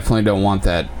 I definitely don't want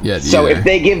that yet. So if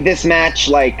they give this match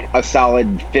like a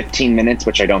solid 15 minutes,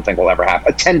 which I don't think will ever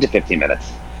happen, 10 to 15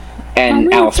 minutes,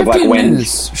 and Aleister Black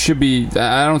wins, should be.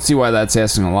 I don't see why that's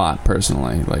asking a lot,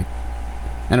 personally.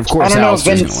 And of course,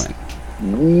 Aleister's going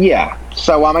to win. Yeah.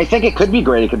 So I think it could be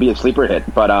great. It could be a sleeper hit,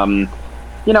 but I don't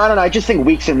know. I just think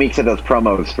weeks and weeks of those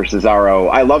promos for Cesaro.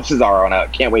 I love Cesaro, and I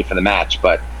can't wait for the match,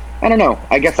 but I don't know.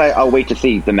 I guess I'll wait to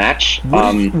see the match.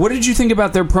 What did you think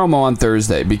about their promo on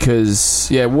Thursday? Because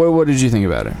what did you think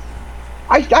about it?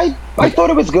 I thought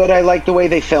it was good. I liked the way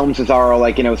they filmed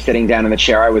Cesaro, sitting down in the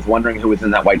chair. I was wondering who was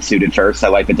in that white suit at first. I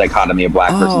like the dichotomy of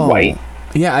black versus white.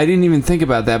 Yeah, I didn't even think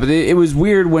about that, but it was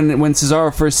weird when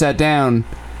Cesaro first sat down.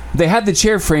 They had the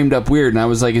chair framed up weird, and I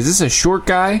was like, is this a short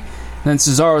guy? And then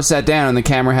Cesaro sat down, and the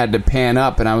camera had to pan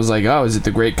up, and I was like, oh, is it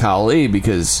the Great Khali?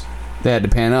 Because they had to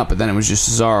pan up, but then it was just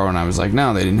Cesaro, and I was like,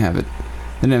 no, they didn't have it.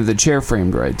 They didn't have the chair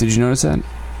framed right. Did you notice that?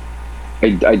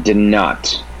 I did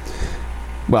not.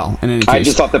 Well, in any case, I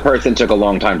just thought the person took a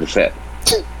long time to sit.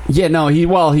 Yeah, no, he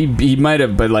might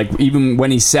have, but even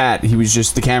when he sat,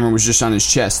 the camera was just on his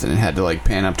chest, and it had to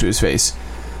pan up to his face.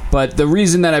 But the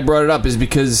reason that I brought it up is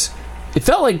because it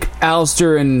felt like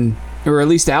Aleister or at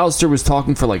least Aleister was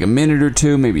talking for a minute or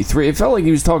two, maybe 3. It felt like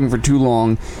he was talking for too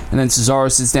long, and then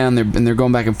Cesaro sits down there, and they're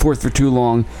going back and forth for too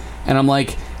long, and I'm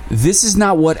like, this is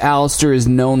not what Aleister is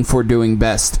known for doing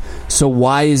best. So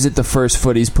why is it the first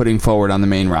foot he's putting forward on the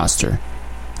main roster,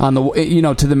 on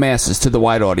the to the masses, to the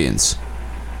wide audience?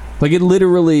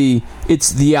 It's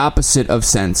the opposite of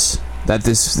sense that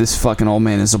this fucking old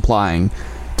man is applying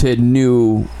to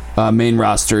new main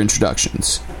roster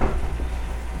introductions.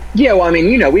 Yeah, well,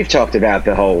 we've talked about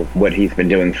what he's been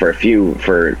doing for a few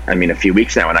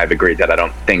weeks now, and I've agreed that I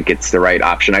don't think it's the right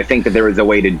option. I think that there is a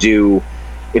way to do,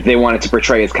 if they wanted to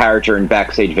portray his character in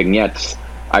backstage vignettes,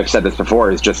 I've said this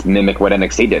before, is just mimic what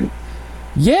NXT did.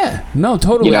 Yeah, no,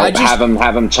 totally. Have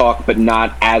him talk, but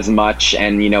not as much,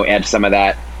 and add some of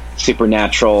that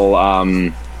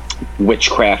supernatural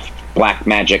witchcraft, black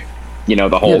magic.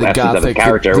 The whole essence of the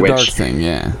character, the which dark thing,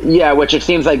 which it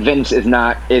seems like Vince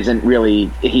isn't really.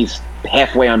 He's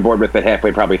halfway on board with, but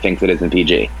halfway probably thinks it isn't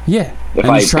PG. Yeah, if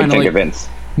I can think of Vince,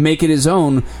 make it his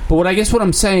own. But what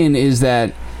I'm saying is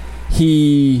that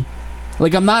I'm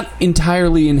not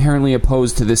entirely inherently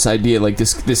opposed to this idea,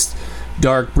 this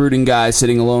dark brooding guy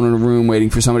sitting alone in a room waiting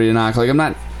for somebody to knock. I'm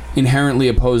not inherently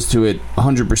opposed to it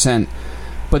 100%.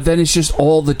 But then it's just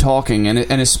all the talking, and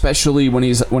especially when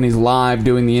he's live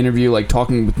doing the interview,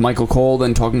 talking with Michael Cole,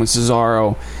 then talking with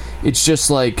Cesaro, it's just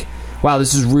wow,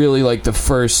 this is really the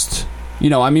first.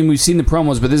 We've seen the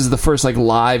promos, but this is the first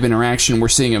live interaction we're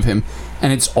seeing of him,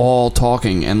 and it's all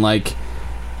talking, and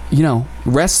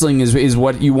wrestling is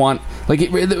what you want.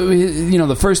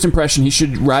 The first impression, he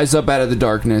should rise up out of the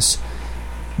darkness,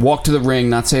 walk to the ring,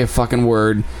 not say a fucking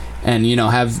word. And,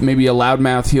 have maybe a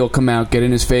loudmouth heel come out, get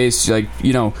in his face,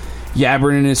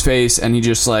 yabbering in his face, and he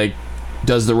just,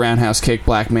 does the roundhouse kick,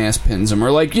 Black Mass pins him,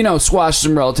 or, squashes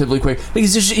him relatively quick.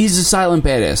 He's a silent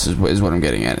badass, is what I'm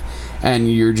getting at. And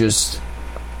you're just,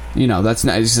 that's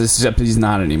nice, except he's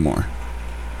not anymore.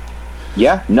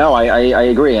 Yeah, no, I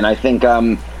agree. And I think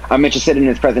I'm interested in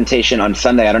his presentation on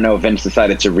Sunday. I don't know if Vince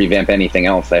decided to revamp anything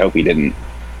else. I hope he didn't.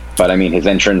 But his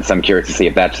entrance, I'm curious to see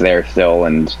if that's there still.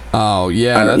 And oh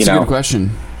yeah, that's a good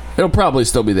question. It'll probably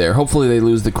still be there. Hopefully they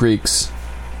lose the creeks.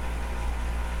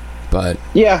 But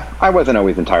yeah, I wasn't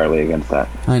always entirely against that.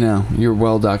 I know, you're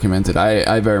well documented.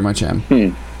 I very much am.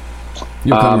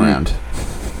 You'll come around.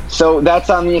 So that's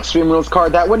on the Extreme Rules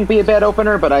card. That wouldn't be a bad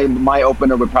opener, but my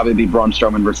opener would probably be Braun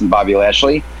Strowman versus Bobby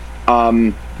Lashley.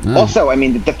 Also,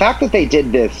 the fact that they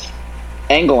did this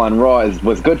angle on Raw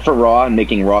was good for Raw and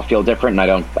making Raw feel different.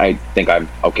 And I think I'm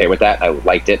okay with that. I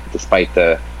liked it despite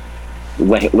the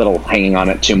little hanging on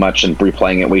it too much and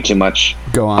replaying it way too much.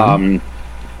 Go on.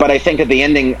 But I think that the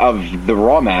ending of the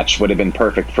Raw match would have been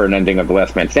perfect for an ending of the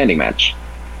Last Man Standing match.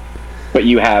 But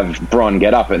you have Braun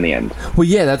get up in the end. Well,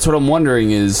 yeah, that's what I'm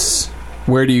wondering is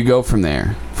where do you go from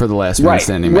there for the Last Man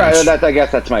Standing match? Right, I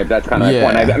guess that's kind of my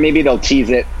point. Maybe they'll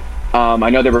tease it. I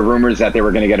know there were rumors that they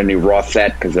were going to get a new Raw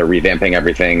set because they're revamping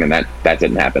everything, and that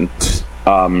didn't happen.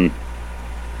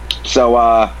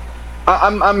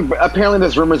 I'm apparently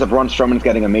there's rumors that Braun Strowman's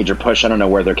getting a major push. I don't know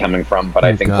where they're coming from, but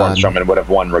I think Braun Strowman would have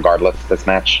won regardless this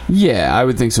match. Yeah, I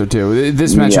would think so too.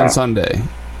 This match on Sunday.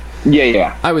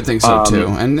 Yeah. I would think so too.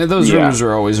 And those rumors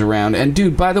are always around. And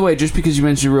dude, by the way, just because you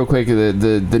mentioned real quick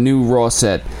the new Raw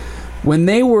set, when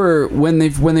they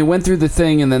went through the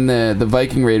thing and then the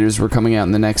Viking Raiders were coming out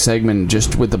in the next segment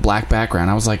just with the black background,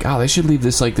 I was like, oh, they should leave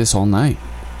this like this all night.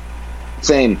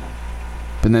 Same.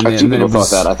 But then, people thought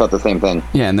that. I thought the same thing.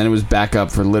 Yeah, and then it was back up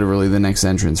for literally the next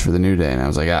entrance for the New Day, and I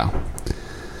was like, oh,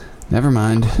 never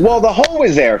mind. Well, the hole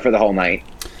was there for the whole night.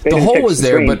 The hole was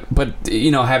there, but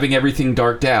having everything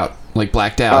darked out, like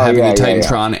blacked out, having the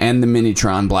Titantron and the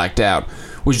Minitron blacked out,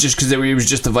 was just because it was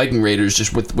just the Viking Raiders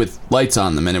just with lights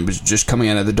on them, and it was just coming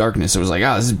out of the darkness. It was like,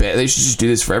 oh, this is bad. They should just do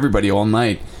this for everybody all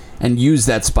night and use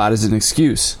that spot as an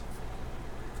excuse.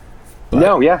 But I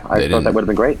thought that would have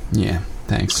been great. Yeah,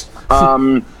 thanks.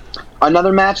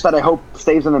 Another match that I hope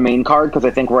stays on the main card, because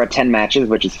I think we're at 10 matches,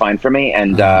 which is fine for me,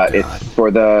 and it's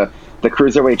for the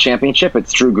Cruiserweight Championship.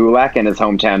 It's Drew Gulak in his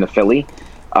hometown of Philly,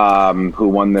 who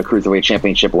won the Cruiserweight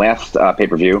Championship last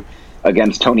pay-per-view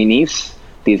against Tony Nese.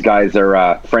 These guys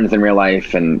are friends in real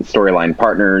life and storyline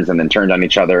partners, and then turned on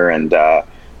each other, and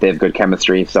they have good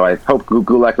chemistry. So I hope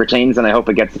Gulak retains, and I hope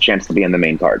it gets a chance to be in the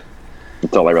main card.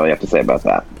 That's all I really have to say about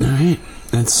that. All right.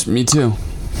 That's me too.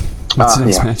 What's the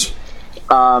next match?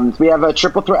 We have a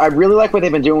triple threat. I really like what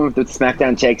they've been doing with the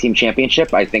SmackDown Tag Team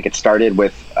Championship. I think it started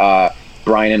with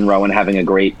Bryan and Rowan having a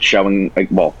great showing.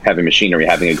 Heavy Machinery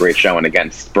having a great showing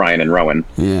against Bryan and Rowan.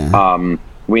 Yeah.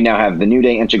 We now have the New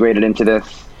Day integrated into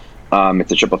this.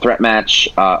 It's a triple threat match.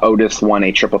 Otis won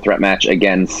a triple threat match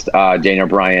against Daniel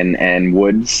Bryan and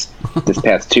Woods this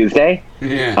past Tuesday.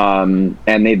 Yeah.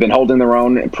 And they've been holding their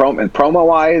own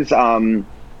promo-wise.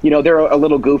 They're a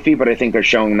little goofy, but I think they're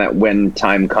showing that when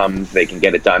time comes, they can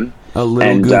get it done. A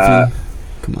little goofy.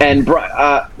 And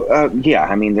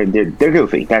they're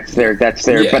goofy. That's their.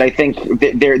 Yeah. But I think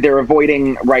they're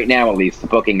avoiding right now. At least the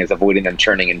booking is avoiding them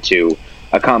turning into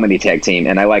a comedy tag team.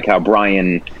 And I like how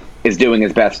Bryan is doing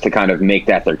his best to kind of make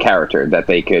that their character, that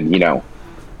they could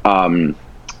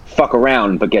fuck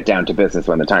around but get down to business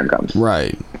when the time comes.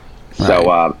 Right.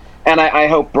 So. And I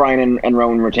hope Bryan and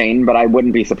Rowan retain, but I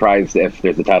wouldn't be surprised if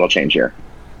there's a title change here.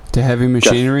 To Heavy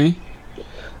Machinery?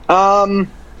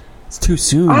 It's too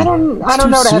soon. I don't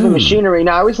know to Heavy Machinery.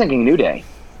 No, I was thinking New Day.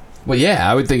 Well,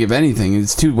 yeah, I would think if anything,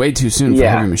 it's way too soon for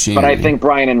Heavy Machinery. But I think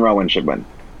Bryan and Rowan should win.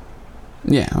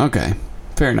 Yeah, okay.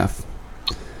 Fair enough.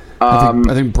 I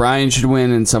think Bryan should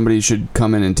win, and somebody should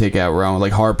come in and take out Rowan.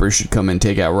 Like Harper should come in and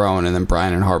take out Rowan, and then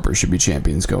Bryan and Harper should be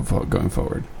champions going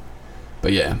forward.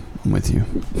 But yeah, I'm with you.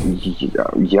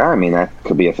 Yeah, I mean, that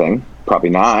could be a thing. Probably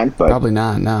not, but... Probably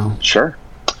not, no. Sure.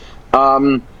 We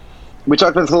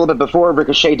talked about this a little bit before.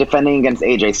 Ricochet defending against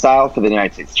AJ Styles for the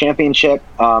United States Championship.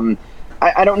 I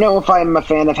don't know if I'm a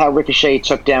fan of how Ricochet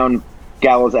took down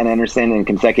Gallows and Anderson in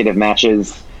consecutive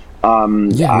matches. I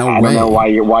don't know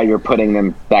why you're putting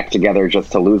them back together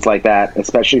just to lose like that,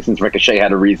 especially since Ricochet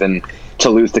had a reason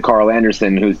to lose to Carl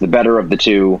Anderson, who's the better of the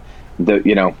two,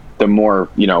 the more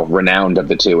renowned of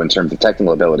the two in terms of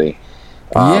technical ability.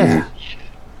 Well,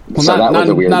 so that was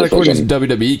a weird not decision. according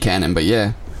to WWE canon, but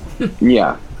yeah.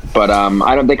 Yeah, but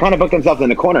I don't. They kind of booked themselves in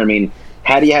the corner. I mean,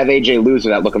 how do you have AJ lose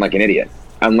without looking like an idiot?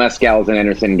 Unless Gallows and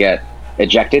Anderson get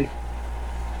ejected.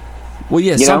 Well,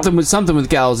 yeah, something with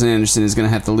Gallows and Anderson is going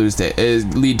to have to lead to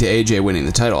AJ winning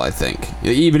the title. I think,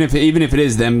 even if it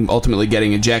is them ultimately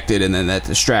getting ejected, and then that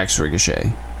distracts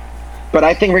Ricochet. But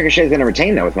I think Ricochet is going to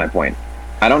retain. That was my point.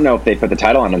 I don't know if they put the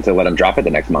title on him to let him drop it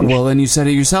the next month. Well, then you said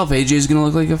it yourself. AJ is going to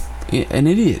look like an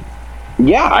idiot.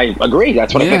 Yeah, I agree.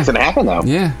 That's what I think's going to happen, though.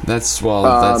 Yeah, that's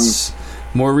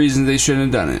more reason they shouldn't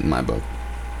have done it in my book.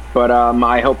 But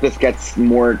I hope this gets a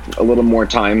little more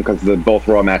time, because both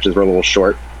Raw matches were a little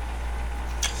short,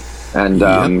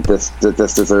 and this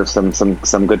deserves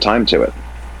some good time to it.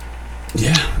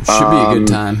 Yeah, it should be a good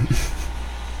time.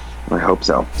 I hope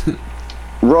so.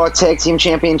 Raw Tag Team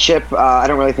Championship. I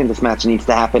don't really think this match needs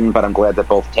to happen, but I'm glad that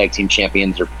both Tag Team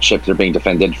Championships are being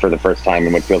defended for the first time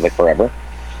in what feels like forever.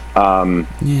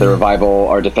 The Revival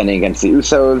are defending against the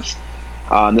Usos.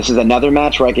 This is another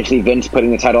match where I could see Vince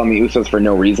putting the title on the Usos for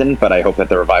no reason, but I hope that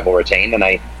the Revival retain, and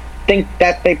I think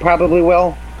that they probably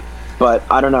will. But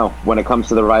I don't know. When it comes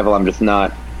to the Revival, I'm just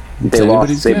not. They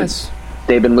lost.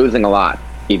 They've been losing a lot,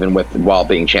 even while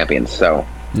being champions. So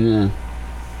yeah.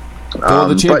 Well,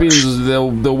 the champions they'll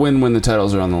win when the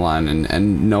titles are on the line,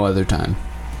 and no other time.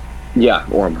 Yeah,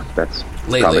 or that's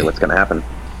probably what's going to happen.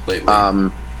 Lately.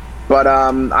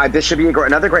 This should be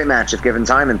another great match if given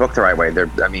time and booked the right way.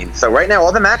 So right now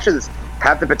all the matches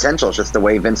have the potential. It's just the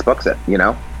way Vince books it, you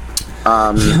know.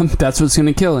 That's what's going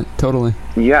to kill it, totally.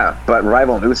 Yeah, but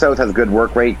Rival and Usos has good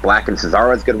work rate. Black and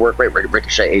Cesaro has good work rate.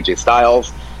 Ricochet, AJ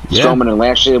Styles, Strowman and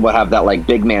Lashley will have that like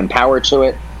big man power to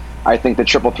it. I think the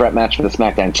triple threat match for the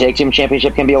SmackDown Tag Team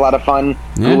Championship can be a lot of fun.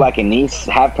 Gulak and Nice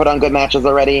have put on good matches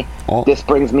already. This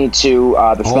brings me to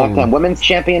the SmackDown Women's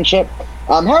Championship.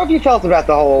 How have you felt about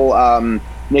the whole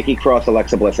Nikki Cross,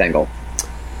 Alexa Bliss angle?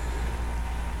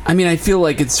 I mean, I feel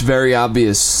like it's very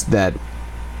obvious that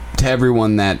to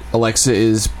everyone that Alexa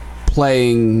is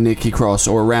playing Nikki Cross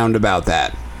or around about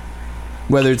that.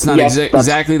 Whether it's not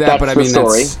exactly that, but I mean,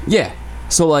 that's... Yeah.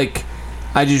 So, like,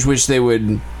 I just wish they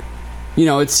would... You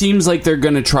know, it seems like they're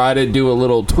going to try to do a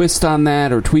little twist on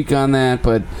that or tweak on that,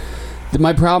 but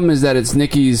my problem is that it's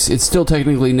still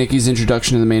technically Nikki's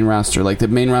introduction to the main roster. Like, the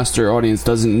main roster audience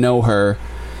doesn't know her,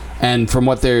 and from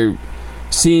what they're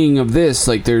seeing of this,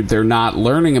 like, they're not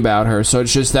learning about her, so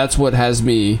it's just, that's what has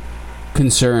me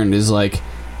concerned, is like,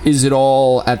 is it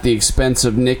all at the expense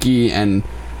of Nikki and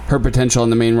her potential on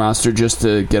the main roster just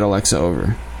to get Alexa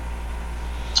over?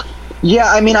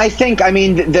 Yeah, I mean,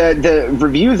 the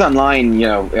reviews online, you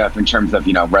know, in terms of,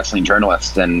 you know, wrestling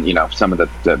journalists and, you know, some of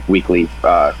the weekly,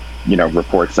 you know,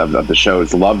 reports of the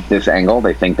shows love this angle.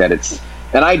 They think that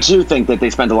and I do think that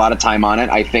they spend a lot of time on it.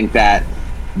 I think that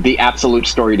the absolute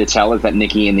story to tell is that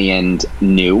Nikki in the end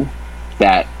knew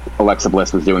that Alexa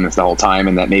Bliss was doing this the whole time,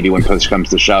 and that maybe when push comes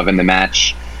to shove in the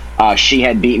match, she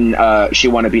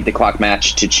won a beat the clock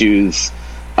match to choose,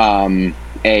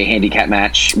 a handicap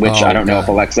match, which I don't know if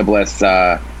Alexa Bliss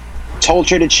told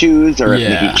her to choose or if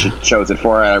Nikki chose it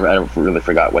for her. I really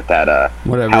forgot what that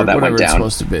how that went down. It's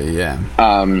supposed to be, yeah.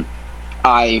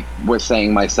 I was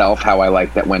saying myself how I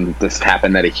like that when this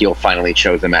happened that a heel finally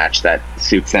chose a match that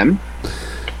suits them.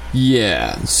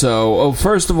 Yeah, so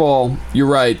first of all, you're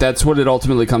right. That's what it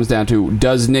ultimately comes down to.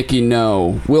 Does Nikki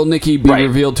know? Will Nikki be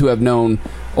revealed to have known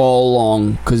all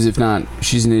along? Because if not,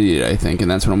 she's an idiot, I think, and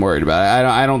that's what I'm worried about.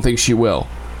 I don't think she will.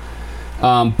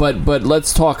 But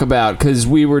let's talk about, because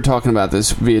we were talking about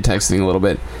this via texting a little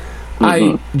bit.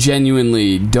 I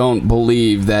genuinely don't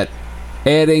believe that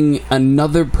adding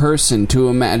another person to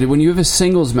a match, when you have a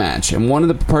singles match and one of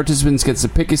the participants gets to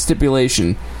pick a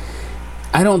stipulation,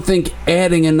 I don't think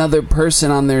adding another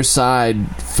person on their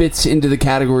side fits into the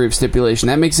category of stipulation.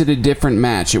 That makes it a different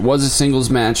match. It was a singles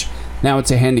match. Now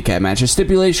it's a handicap match. A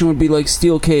stipulation would be like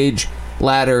steel cage,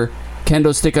 ladder,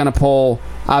 kendo stick on a pole.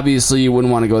 Obviously, you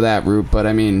wouldn't want to go that route, but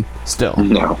I mean, still.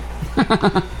 No.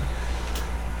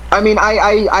 I mean,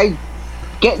 I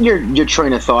get your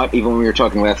train of thought. Even when we were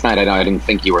talking last night, I didn't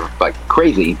think you were like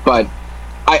crazy, but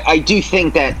I do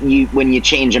think that when you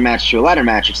change a match to a ladder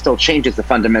match, it still changes the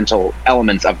fundamental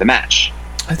elements of the match.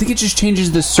 I think it just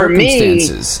changes the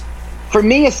circumstances. For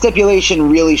me, a stipulation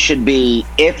really should be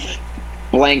if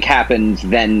blank happens,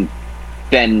 then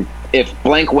if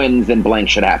blank wins, then blank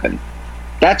should happen.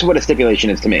 That's what a stipulation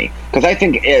is to me. Because I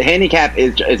think handicap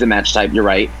is a match type, you're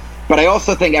right. But I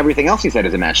also think everything else you said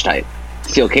is a match type.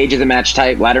 Steel cage is a match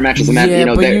type, ladder match is a match. Yeah,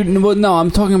 no,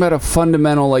 I'm talking about a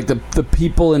fundamental, like the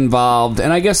people involved.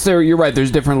 And I guess you're right,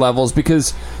 there's different levels,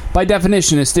 because by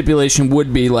definition, a stipulation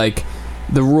would be like,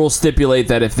 the rules stipulate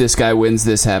that if this guy wins,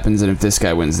 this happens, and if this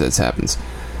guy wins, this happens.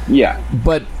 Yeah.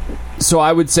 But, so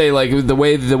I would say, like, the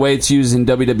way it's used in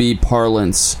WWE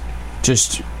parlance,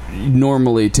 just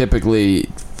normally, typically,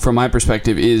 from my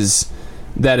perspective, is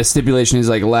that a stipulation is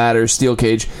like ladder, steel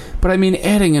cage. But I mean,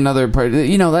 adding another part,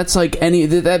 you know, that's like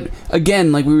that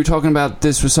again, like we were talking about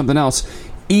this with something else.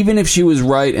 Even if she was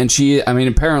right, and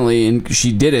apparently, and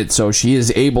she did it, so she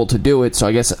is able to do it, so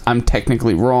I guess I'm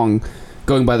technically wrong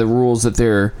going by the rules that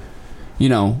they're, you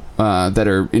know, that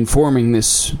are informing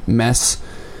this mess.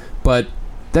 But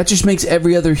that just makes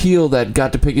every other heel that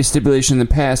got to pick a stipulation in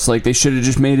the past, like they should have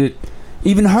just made it,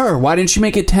 even her, why didn't she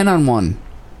make it 10 on 1?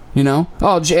 You know? Oh,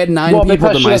 I'll just add 9 people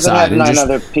to my side and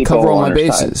just cover all my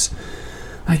bases.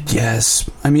 I guess.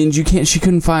 I mean, she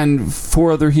couldn't find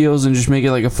 4 other heels and just make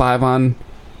it like a 5 on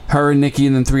her and Nikki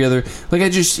and then 3 other. Like, I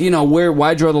just, you know,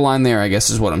 why draw the line there, I guess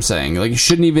is what I'm saying. Like, you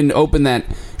shouldn't even open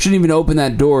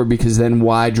that door, because then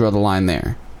why draw the line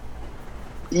there?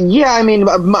 Yeah, I mean,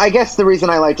 I guess the reason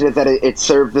I liked it is that it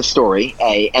served the story,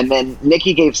 A, and then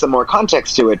Nikki gave some more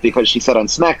context to it because she said on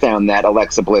SmackDown that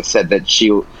Alexa Bliss said that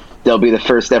they'll be the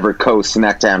first ever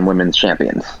co-SmackDown Women's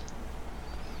Champions.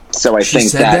 So I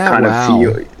think that kind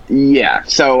of... Yeah,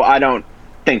 so I don't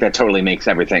think that totally makes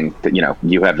everything that,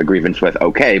 you have a grievance with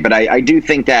okay, but I do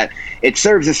think that it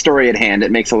serves the story at hand.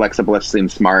 It makes Alexa Bliss seem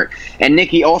smart. And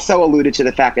Nikki also alluded to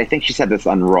the fact, I think she said this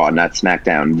on Raw, not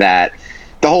SmackDown, that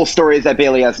the whole story is that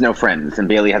Bayley has no friends and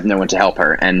Bayley has no one to help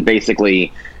her. And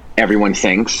basically everyone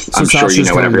thinks, I'm sure you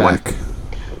know what everyone... Back.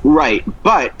 Right,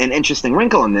 but an interesting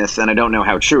wrinkle in this, and I don't know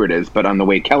how true it is, but on the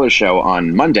Wade Keller show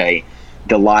on Monday,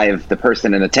 the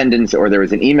person in attendance, or there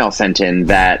was an email sent in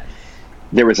that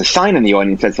there was a sign in the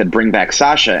audience that said, bring back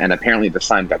Sasha, and apparently the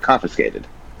sign got confiscated.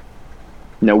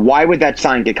 Now, why would that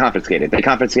sign get confiscated? They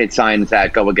confiscate signs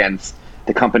that go against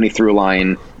the company through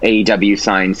line, AEW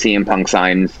signs, CM Punk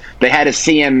signs. They had a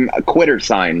CM quitter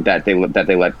sign that they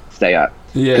let stay up.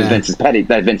 Yeah. Because Vince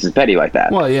is petty like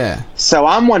that. Well, yeah. So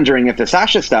I'm wondering if the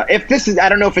Sasha stuff, I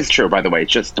don't know if it's true, by the way,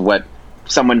 it's just what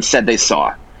someone said they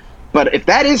saw. But if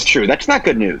that is true, that's not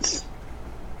good news.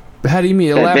 How do you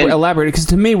mean? Elaborate. Because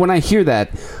to me, when I hear that,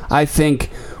 I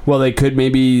think, well,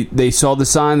 they saw the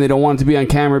sign, they don't want it to be on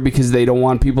camera because they don't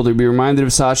want people to be reminded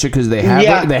of Sasha because they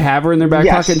have her in their back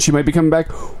pocket and she might be coming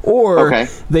back. Or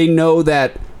they know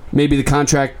that maybe the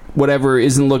contract, whatever,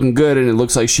 isn't looking good and it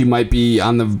looks like she might be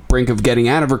on the brink of getting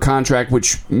out of her contract,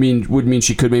 which would mean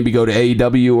she could maybe go to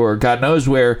AEW or God knows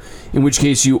where, in which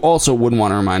case you also wouldn't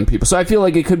want to remind people. So I feel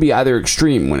like it could be either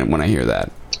extreme when I hear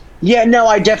that. Yeah, no,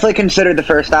 I definitely considered the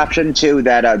first option too.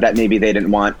 That maybe they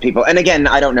didn't want people. And again,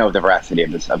 I don't know the veracity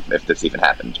of this, if this even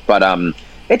happened. But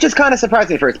it just kind of surprised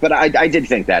me first. But I did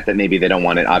think that maybe they don't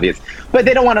want it obvious. But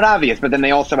they don't want it obvious. But then they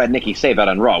also had Nikki say that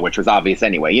on Raw, which was obvious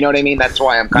anyway. You know what I mean? That's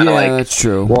why I'm kind of like, that's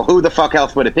true. Well, who the fuck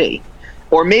else would it be?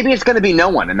 Or maybe it's going to be no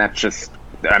one, and that's just.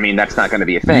 I mean, that's not going to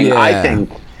be a thing. Yeah. I think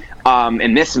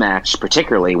in this match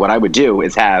particularly, what I would do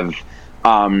is have.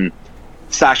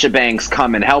 Sasha Banks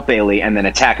come and help Bayley and then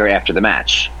attack her after the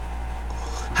match.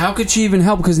 How could she even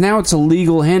help? Because now it's a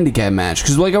legal handicap match.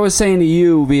 Because like I was saying to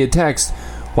you via text,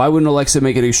 why wouldn't Alexa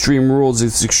make it Extreme Rules?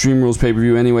 It's Extreme Rules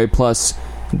pay-per-view anyway, plus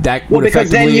that would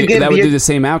effectively that would do the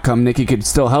same outcome. Nikki could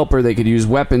still help her. They could use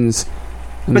weapons.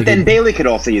 But then Bayley could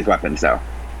also use weapons, though.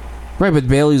 Right, but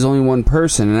Bayley's only one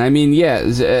person. And I mean,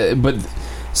 but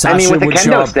Sasha with the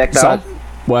kendo stick, though.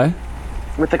 What?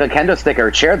 With like a kendo stick or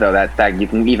a chair, though, that you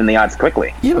can even the odds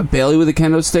quickly. Yeah, but Bayley with a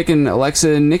kendo stick and Alexa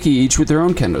and Nikki each with their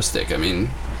own kendo stick. I mean,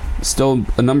 still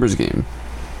a numbers game.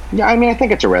 Yeah, I mean, I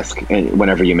think it's a risk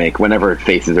whenever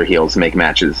faces or heels make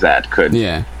matches that could.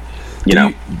 Yeah.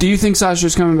 Do you think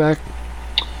Sasha's coming back?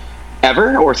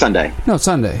 Ever or Sunday? No,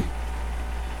 Sunday.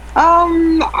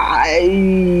 Because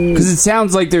it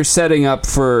sounds like they're setting up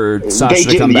for Sasha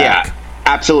to come back. Yeah.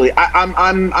 Absolutely.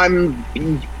 I'm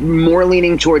more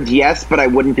leaning towards yes, but I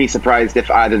wouldn't be surprised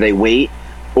if either they wait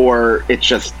or it's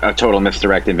just a total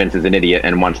misdirect and Vince is an idiot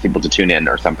and wants people to tune in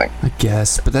or something. I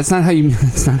guess, but that's not how you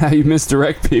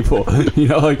misdirect people.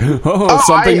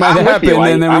 Something might happen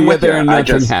and then we get there and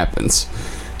nothing happens.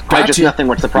 Nothing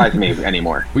would surprise me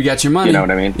anymore. We got your money. You know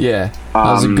what I mean? Yeah.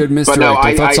 That was a good misdirect. No,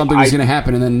 I thought something was going to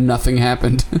happen and then nothing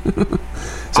happened.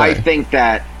 I think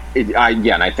that and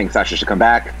I think Sasha should come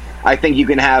back. I think you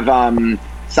can have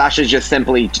Sasha just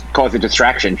simply cause a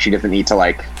distraction. She doesn't need to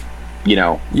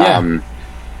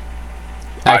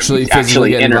actually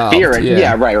interfere.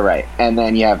 Involved. Right. And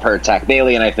then you have her attack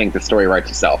Bayley, and I think the story writes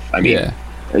itself. I mean,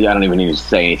 I don't even need to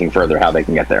say anything further how they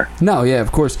can get there. No, yeah,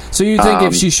 of course. So you think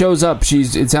if she shows up,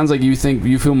 it sounds like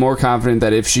you feel more confident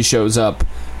that if she shows up,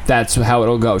 that's how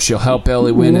it'll go. She'll help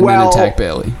Bayley win and then attack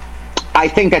Bayley. I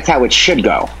think that's how it should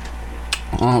go.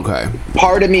 Okay.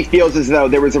 Part of me feels as though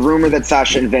there was a rumor that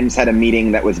Sasha and Vince had a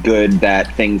meeting that was good, that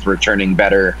things were turning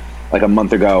better like a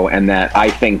month ago, and that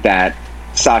I think that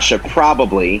Sasha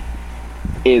probably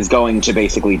is going to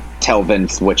basically tell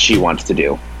Vince what she wants to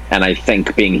do. And I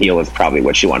think being heel is probably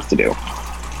what she wants to do.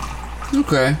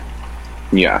 Okay.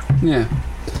 Yeah. Yeah.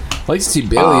 I'd like to see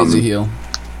Bayley as a heel.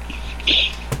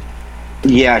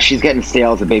 Yeah, she's getting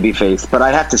stale as a babyface, but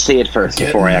I'd have to see it first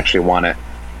before I actually want it.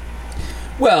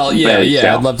 Well,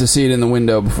 yeah, I'd love to see it in the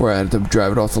window before I had to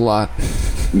drive it off the lot.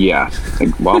 Yeah,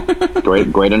 well,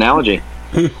 great analogy.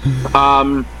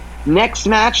 Next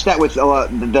match that was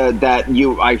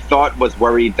I thought was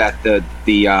worried that the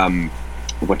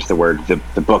what's the word,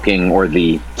 the booking or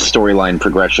the storyline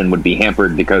progression would be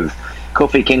hampered because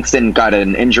Kofi Kingston got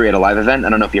an injury at a live event. I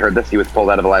don't know if you heard this. He was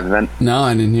pulled out of a live event. No,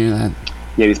 I didn't hear that.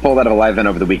 Yeah, he was pulled out of a live event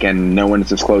over the weekend. No one is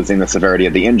disclosing the severity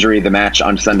of the injury. The match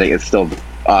on Sunday is still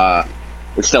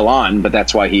is still on, but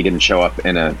that's why he didn't show up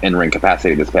in a in-ring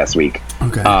capacity this past week.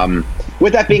 Okay.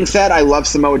 With that being said, I love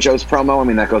Samoa Joe's promo. I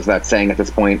mean, that goes without saying at this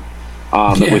point.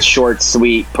 It was short,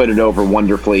 sweet, put it over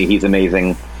wonderfully. He's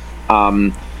amazing.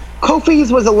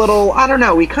 Kofi's was a little, I don't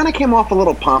know, he kind of came off a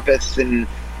little pompous, and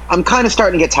I'm kind of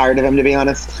starting to get tired of him, to be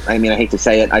honest. I mean, I hate to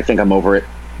say it. I think I'm over it.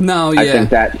 No, yeah. I think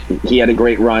that he had a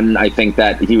great run. I think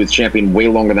that he was champion way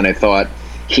longer than I thought.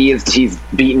 He's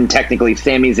beaten technically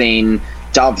Sami Zayn,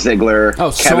 Dolph Ziggler,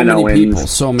 Kevin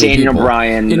Owens, Daniel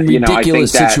Bryan. In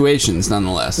ridiculous situations,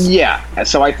 nonetheless. Yeah.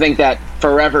 So I think that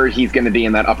forever he's going to be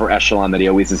in that upper echelon that he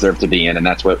always deserved to be in, and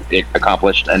that's what it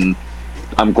accomplished. And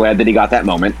I'm glad that he got that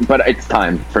moment, but it's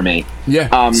time for me.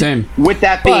 Yeah, same. With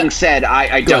that being said,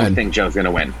 I don't think Joe's going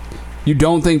to win. You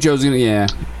don't think Joe's going to? Yeah.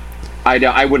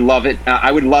 I would love it.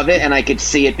 I would love it, and I could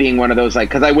see it being one of those, like,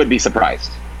 because I would be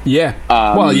surprised. Yeah.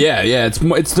 Well, yeah.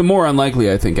 It's the more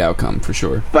unlikely, I think, outcome for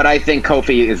sure. But I think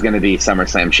Kofi is going to be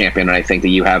SummerSlam champion, and I think that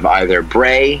you have either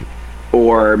Bray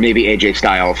or maybe AJ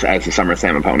Styles as the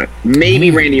SummerSlam opponent.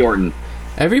 Maybe Randy Orton.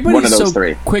 Everybody's one of those so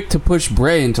three. Quick to push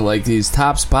Bray into like these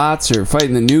top spots or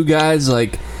fighting the new guys.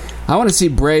 Like, I want to see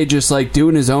Bray just like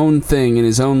doing his own thing in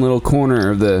his own little corner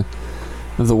of the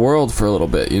world for a little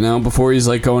bit, you know, before he's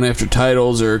like going after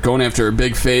titles or going after a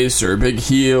big face or a big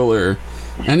heel or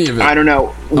any of it. I don't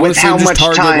know. With how much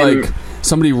time, like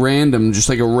somebody random, just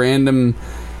like a random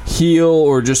heel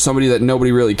or just somebody that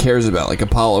nobody really cares about, like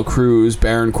Apollo Crews,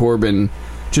 Baron Corbin.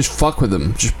 Just fuck with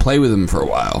him. Just play with him for a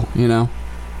while, you know.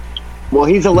 Well,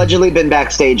 he's allegedly been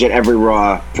backstage at every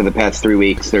Raw for the past 3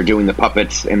 weeks. They're doing the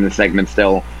puppets in the segment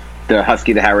still. The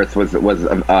Husky the Harris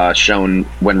was shown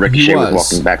when Ricochet was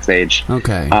walking backstage.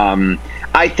 Okay.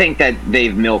 I think that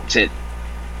they've milked it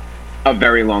a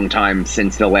very long time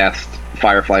since the last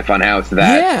Firefly Funhouse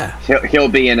that he'll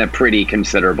be in a pretty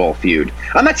considerable feud.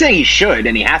 I'm not saying he should,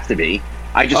 and he has to be.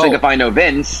 I just think if I know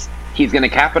Vince, he's going to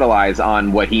capitalize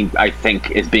on what I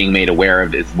think is being made aware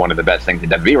of is one of the best things in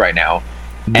WWE right now.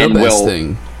 And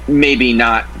will maybe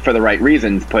not for the right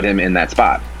reasons put him in that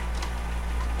spot.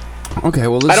 Okay,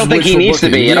 well, I don't think he needs to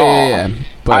be at all. Yeah,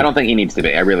 but I don't think he needs to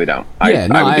be. I really don't.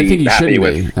 I think he should be.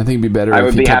 I think it'd be better. I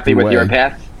would be happy with your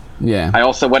path. Yeah. I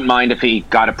also wouldn't mind if he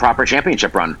got a proper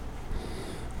championship run.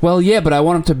 Well, yeah, but I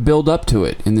want him to build up to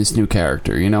it in this new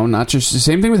character. You know, not just the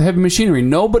same thing with Heavy Machinery.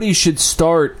 Nobody should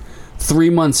start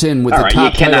 3 months in with the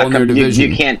top title in their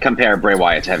division. You can't compare Bray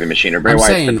Wyatt to Heavy Machinery. Bray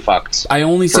Wyatt's been fucked. I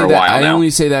only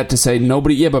say that to say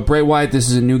nobody. Yeah, but Bray Wyatt, this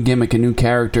is a new gimmick, a new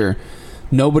character.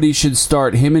 Nobody should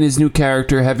start him and his new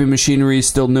character. Heavy Machinery is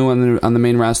still new on the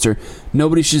main roster.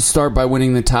 Nobody should start by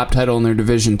winning the top title in their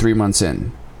division 3 months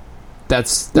in.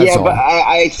 That's all. But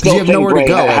I still you have think nowhere Bray to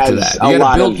go after that. You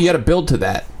got to build to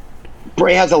that.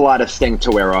 Bray has a lot of sting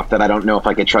to wear off that I don't know if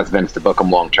I could trust Vince to book him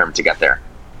long term to get there.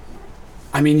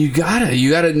 I mean, you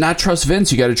gotta not trust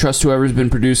Vince. You gotta trust whoever's been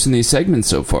producing these segments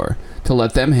so far to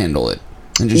let them handle it.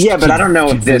 And just but I don't know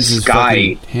if this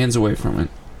guy hands away from it.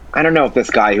 I don't know if this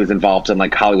guy who's involved in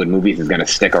like Hollywood movies is going to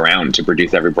stick around to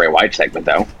produce every Bray Wyatt segment,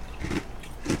 though.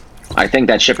 I think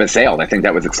that ship has sailed. I think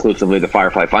that was exclusively the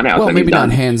Firefly Funhouse. Well, maybe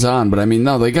not hands on, but I mean,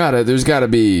 no, there's got to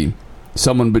be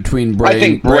someone between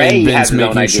Bray and Vince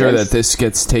making sure that this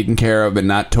gets taken care of and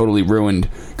not totally ruined,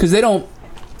 because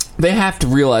they have to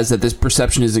realize that this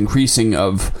perception is increasing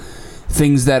of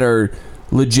things that are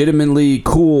legitimately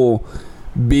cool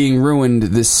being ruined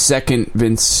the second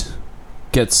Vince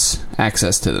gets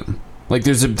access to them. Like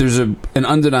there's an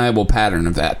undeniable pattern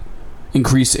of that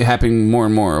happening more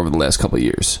and more over the last couple of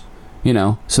years. You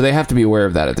know, so they have to be aware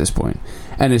of that at this point.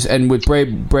 And with Bray,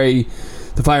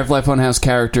 the Firefly Funhouse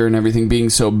character and everything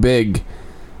being so big,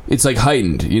 it's like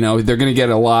heightened. You know, they're going to get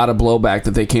a lot of blowback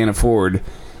that they can't afford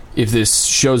if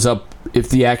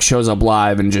the act shows up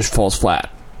live and just falls flat.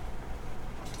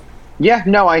 Yeah,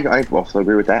 no, I also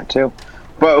agree with that too.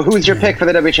 But who's your pick for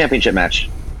the W Championship match?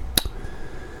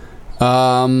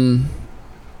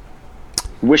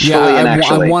 Wishfully and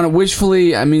actually. I want to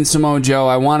wishfully. I mean Samoa Joe.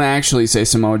 I want to actually say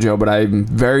Samoa Joe, but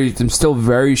I'm still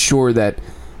very sure that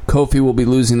Kofi will be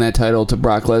losing that title to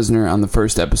Brock Lesnar on the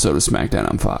first episode of SmackDown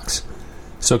on Fox.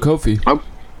 So Kofi. Oh,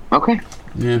 okay.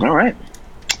 Yeah. All right.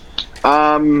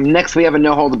 Next we have a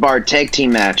no holds barred tag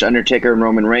team match: Undertaker and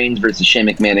Roman Reigns versus Shane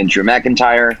McMahon and Drew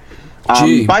McIntyre.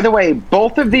 By the way,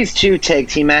 both of these two tag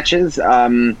team matches,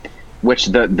 which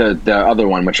the other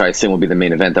one, which I assume will be the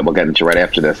main event that we'll get into right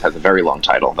after this, has a very long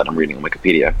title that I'm reading on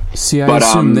Wikipedia. See, I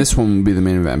assume this one will be the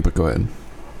main event, but go ahead.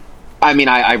 I mean,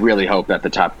 I really hope that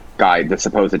the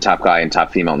supposed top guy and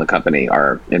top female in the company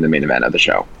are in the main event of the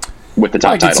show with the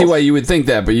top titles. I can see why you would think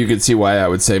that, but you could see why I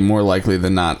would say more likely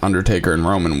than not Undertaker and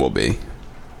Roman will be.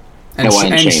 And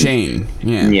Shane.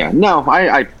 Yeah. Yeah. No,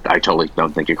 I totally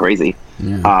don't think you're crazy.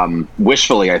 Yeah.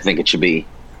 Wishfully, I think it should be.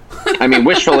 I mean,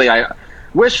 wishfully,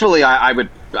 I would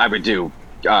do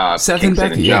Seth Kingston and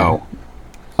Becky. Joe. Yeah.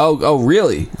 Oh,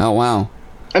 really? Oh, wow.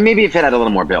 And maybe if it had a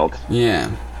little more build.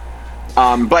 Yeah.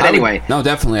 But anyway. No,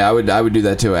 definitely. I would do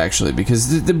that too, actually,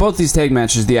 because both these tag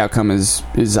matches, the outcome is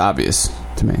obvious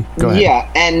to me. Go ahead.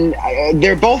 Yeah, and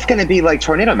they're both going to be like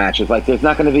tornado matches. Like, there's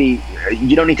not going to be.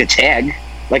 You don't need to tag.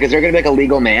 Like, is there going to be like a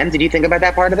legal man? Did you think about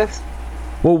that part of this?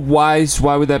 Well, why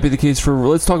would that be the case for...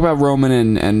 Let's talk about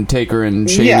Roman and Taker and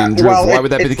Shane and Drew. Why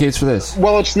would that be the case for this?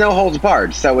 Well, it's no holds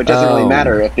barred, so it doesn't really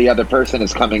matter if the other person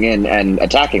is coming in and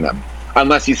attacking them.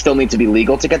 Unless you still need to be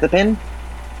legal to get the pin.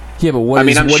 Yeah, but what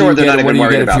I'm sure they're not even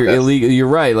worried about this. Illegal? You're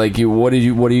right. Like, what do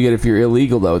you get if you're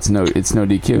illegal, though? It's no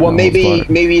DQ. Well,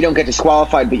 maybe you don't get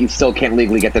disqualified, but you still can't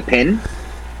legally get the pin.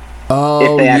 Oh,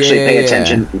 if they actually pay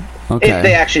attention. Okay. If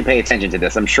they actually pay attention to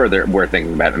this, I'm sure we're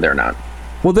thinking about it, and they're not.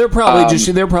 Well, they're probably just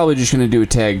going to do a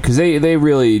tag because they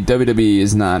really WWE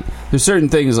is not. There's certain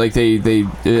things like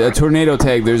a tornado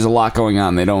tag. There's a lot going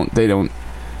on. They don't.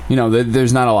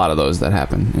 There's not a lot of those that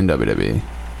happen in WWE.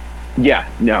 Yeah.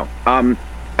 No. I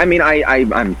mean,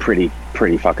 I'm pretty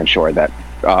fucking sure that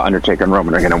Undertaker and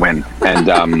Roman are going to win,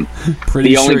 and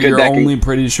pretty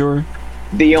sure.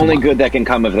 The only good that can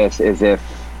come of this is if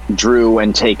Drew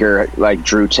and Taker, like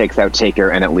Drew takes out Taker,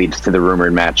 and it leads to the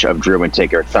rumored match of Drew and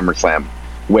Taker at SummerSlam,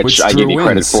 which I give you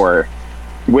credit for.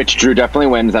 Which Drew definitely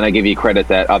wins, and I give you credit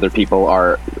that other people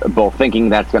are both thinking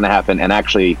that's going to happen and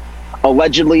actually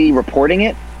allegedly reporting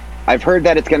it. I've heard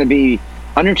that it's going to be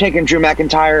Undertaker and Drew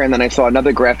McIntyre, and then I saw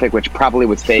another graphic, which probably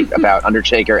was fake, about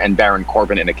Undertaker and Baron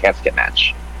Corbin in a casket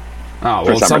match. Oh,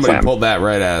 well, somebody pulled that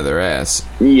right out of their ass.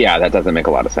 Yeah, that doesn't make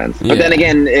a lot of sense. Yeah. But then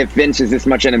again, if Vince is this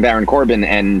much into Baron Corbin,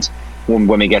 and when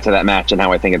we get to that match and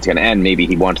how I think it's going to end, maybe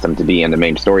he wants them to be in the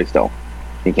main story still.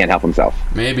 He can't help himself.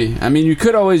 Maybe. I mean, you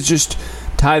could always just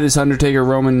tie this Undertaker,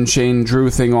 Roman, Shane, Drew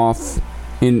thing off,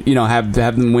 have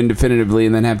them win definitively,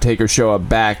 and then have Taker show up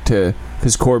back to...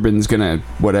 Because Corbin's gonna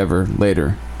whatever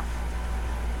later.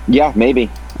 Yeah, maybe.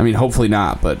 I mean, hopefully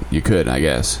not, but you could, I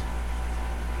guess.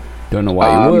 Don't know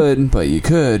why you would, but you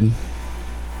could.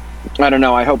 I don't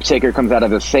know. I hope Taker comes out of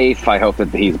this safe. I hope that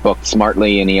he's booked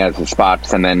smartly and he has his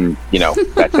spots, and then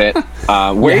that's it.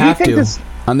 Where you have do you think to. This...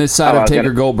 On this side of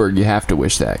Taker Goldberg, you have to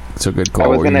wish that. It's a good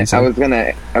call. I was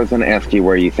gonna ask you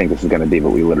where you think this is gonna be, but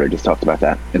we literally just talked about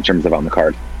that in terms of on the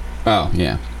card. Oh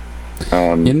yeah.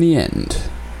 In the end.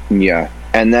 Yeah,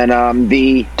 and then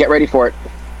get ready for it.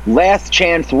 Last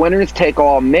chance winners take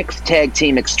all mixed tag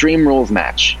team Extreme Rules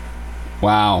match.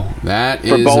 Wow, that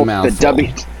is a mouthful.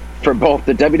 For both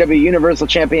the WWE Universal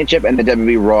Championship and the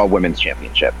WWE Raw Women's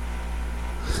Championship.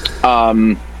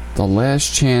 The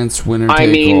last chance winner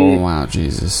take all. Wow,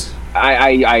 Jesus.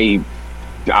 I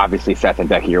obviously Seth and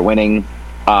Becky are winning.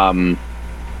 I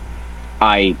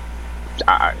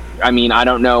mean, I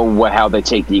don't know how they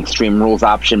take the Extreme Rules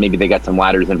option. Maybe they got some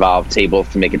ladders involved, tables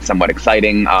to make it somewhat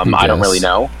exciting. I don't really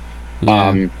know.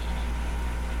 Yeah.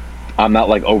 I'm not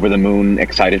like over the moon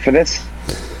excited for this.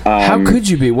 How could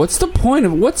you be? What's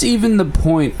even the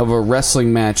point of a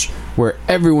wrestling match where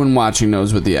everyone watching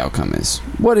knows what the outcome is?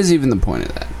 What is even the point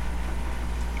of that?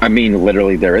 I mean,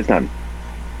 literally, there is none.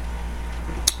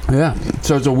 Yeah.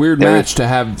 So it's a weird match to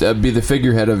have be the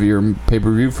figurehead of your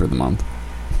pay-per-view for the month.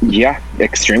 Yeah,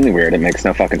 extremely weird. It makes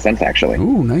no fucking sense, actually.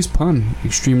 Ooh, nice pun.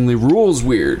 Extremely rules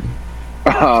weird.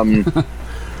 That's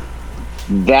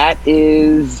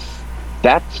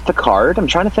the card. I'm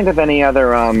trying to think of any other,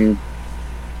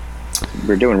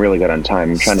 we're doing really good on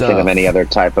time. I'm trying to think of any other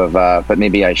type of, but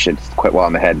maybe I should quit while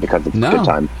I'm ahead because it's good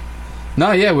time.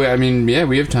 No, yeah,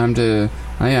 we have time to...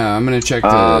 I'm going to check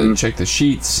the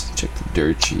sheets, check the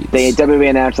dirt sheets. WWE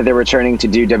announced that they're returning to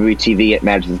do WWE at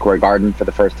Madison Square Garden for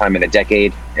the first time in a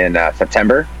decade in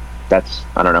September. That's,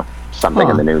 I don't know, something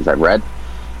in the news I've read.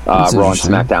 Raw and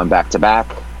SmackDown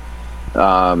back-to-back.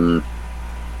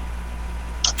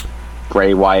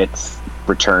 Bray Wyatt's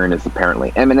return is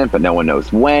apparently imminent, but no one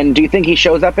knows when. Do you think he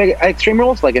shows up at Extreme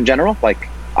Rules, like in general? Like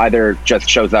either just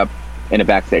shows up in a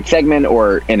backstage segment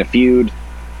or in a feud?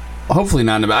 Hopefully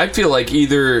not. I feel like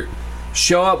either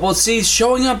show up... Well, see,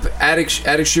 showing up at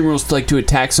Extreme Rules to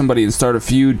attack somebody and start a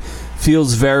feud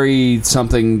feels very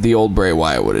something the old Bray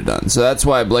Wyatt would have done. So that's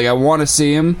why I want to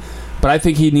see him, but I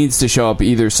think he needs to show up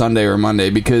either Sunday or Monday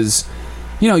because,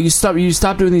 you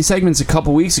stopped doing these segments a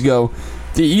couple weeks ago.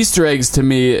 The Easter eggs to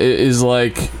me is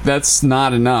like, that's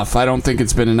not enough. I don't think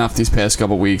it's been enough these past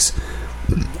couple weeks.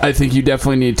 I think you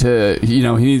definitely need to, he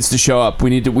needs to show up. We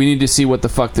need to see what the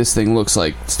fuck this thing looks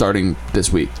like starting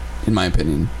this week, in my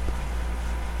opinion.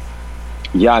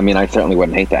 Yeah, I mean, I certainly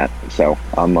wouldn't hate that. So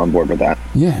I'm on board with that.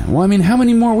 Yeah. Well, I mean, how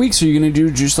many more weeks are you going to do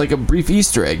just like a brief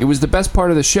Easter egg? It was the best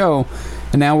part of the show,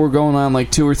 and now we're going on like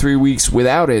 2 or 3 weeks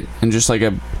without it, and just like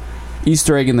a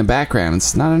Easter egg in the background.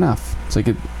 It's not enough. It's like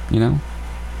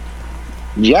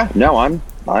Yeah, no, I'm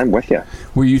with you.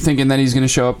 Were you thinking that he's going to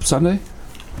show up Sunday?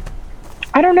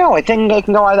 I don't know. I think they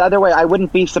can go either way. I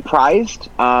wouldn't be surprised.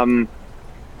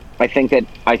 I think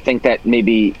that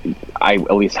maybe I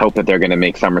at least hope that they're going to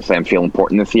make SummerSlam feel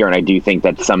important this year, and I do think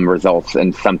that some results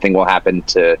and something will happen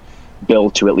to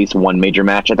build to at least one major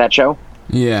match at that show.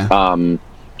 Yeah.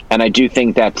 And I do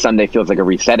think that Sunday feels like a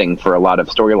resetting for a lot of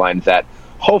storylines that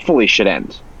hopefully should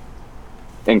end,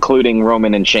 including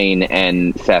Roman and Shane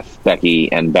and Seth,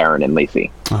 Becky, and Baron and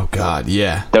Lacey. Oh, God,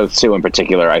 yeah. Those two in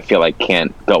particular, I feel like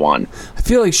can't go on. I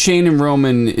feel like Shane and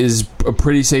Roman is a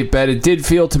pretty safe bet. It did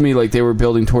feel to me like they were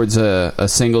building towards a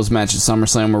singles match at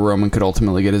SummerSlam where Roman could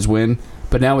ultimately get his win.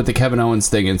 But now with the Kevin Owens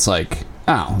thing, it's like,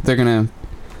 they're going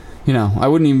to, I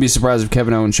wouldn't even be surprised if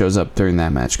Kevin Owens shows up during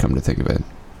that match, come to think of it.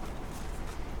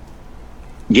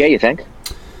 Yeah, you think?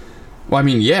 Well, I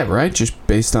mean, yeah, right? Just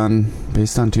based on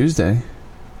Tuesday.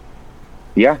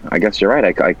 Yeah, I guess you're right.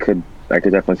 I could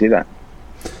definitely see that.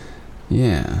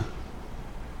 Yeah.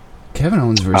 Kevin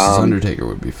Owens versus Undertaker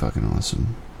would be fucking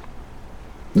awesome.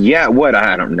 Yeah, it would.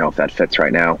 I don't know if that fits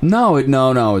right now. No, it's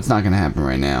not going to happen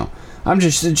right now. I'm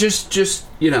just there's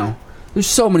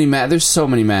so many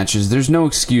matches. There's no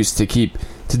excuse to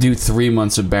do 3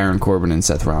 months of Baron Corbin and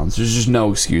Seth Rollins. There's just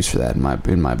no excuse for that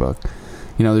in my book.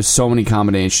 There's so many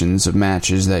combinations of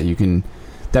matches that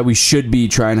we should be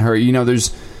trying to hurry.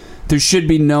 There should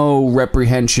be no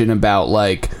reprehension about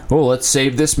like, oh, let's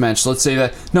save this match, let's save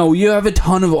that. No, you have a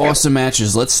ton of awesome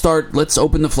matches. Let's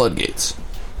open the floodgates.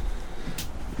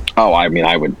 Oh, I mean,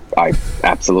 I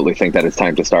absolutely think that it's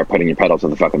time to start putting your pedal to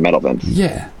the fucking metal then.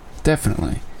 Yeah,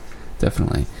 definitely.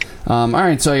 All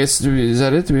right, so I guess, is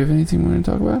that it? Do we have anything we want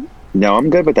to talk about? No,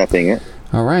 I'm good with that being it.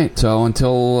 All right, so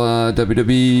until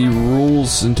WWE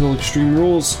rules, until Extreme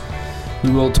Rules, we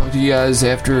will talk to you guys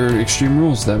after Extreme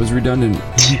Rules. That was redundant.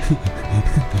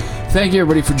 Thank you,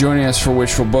 everybody, for joining us for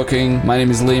Wishful Booking. My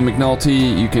name is Liam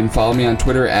McNulty. You can follow me on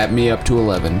Twitter at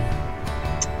MeUp211.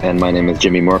 And my name is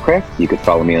Jimmy Morecraft. You can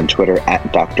follow me on Twitter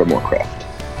at Dr. Morecraft.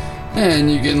 And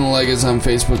you can like us on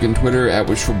Facebook and Twitter at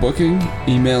Wishful Booking.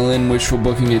 Email in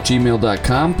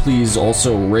wishfulbooking@gmail.com. Please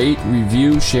also rate,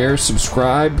 review, share,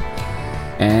 subscribe.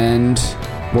 And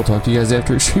we'll talk to you guys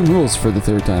after Extreme Rules for the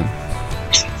third time.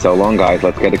 So long, guys.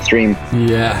 Let's get extreme.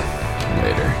 Yeah.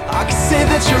 Later. I can say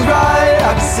that you're right.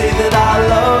 I can say that I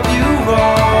love you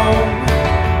wrong.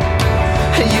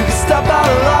 And you can step out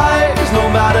of life no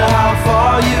matter how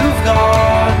far you've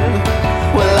gone.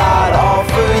 Well, I'd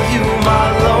offer you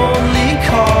my lonely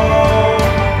call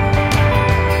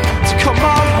to come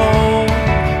on home.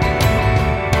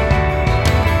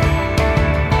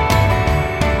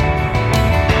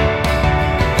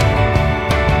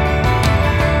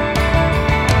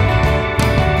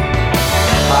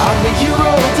 I'm a year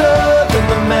older than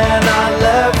the man I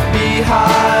left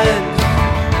behind.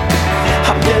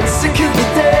 I'm getting sick of the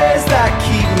days that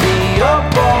keep me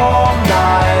up all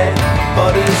night.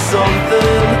 But it's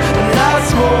something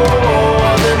that's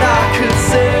more than I could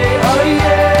say a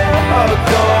year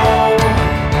ago.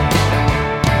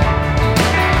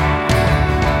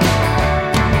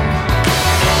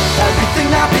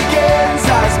 Everything that begins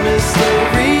as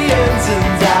mystery ends in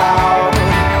doubt.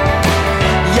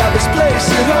 Yeah, this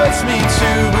place, it hurts me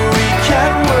too, but we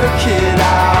can work it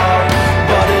out.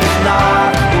 But if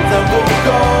not, then we'll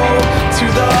go to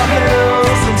the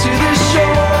hills and to the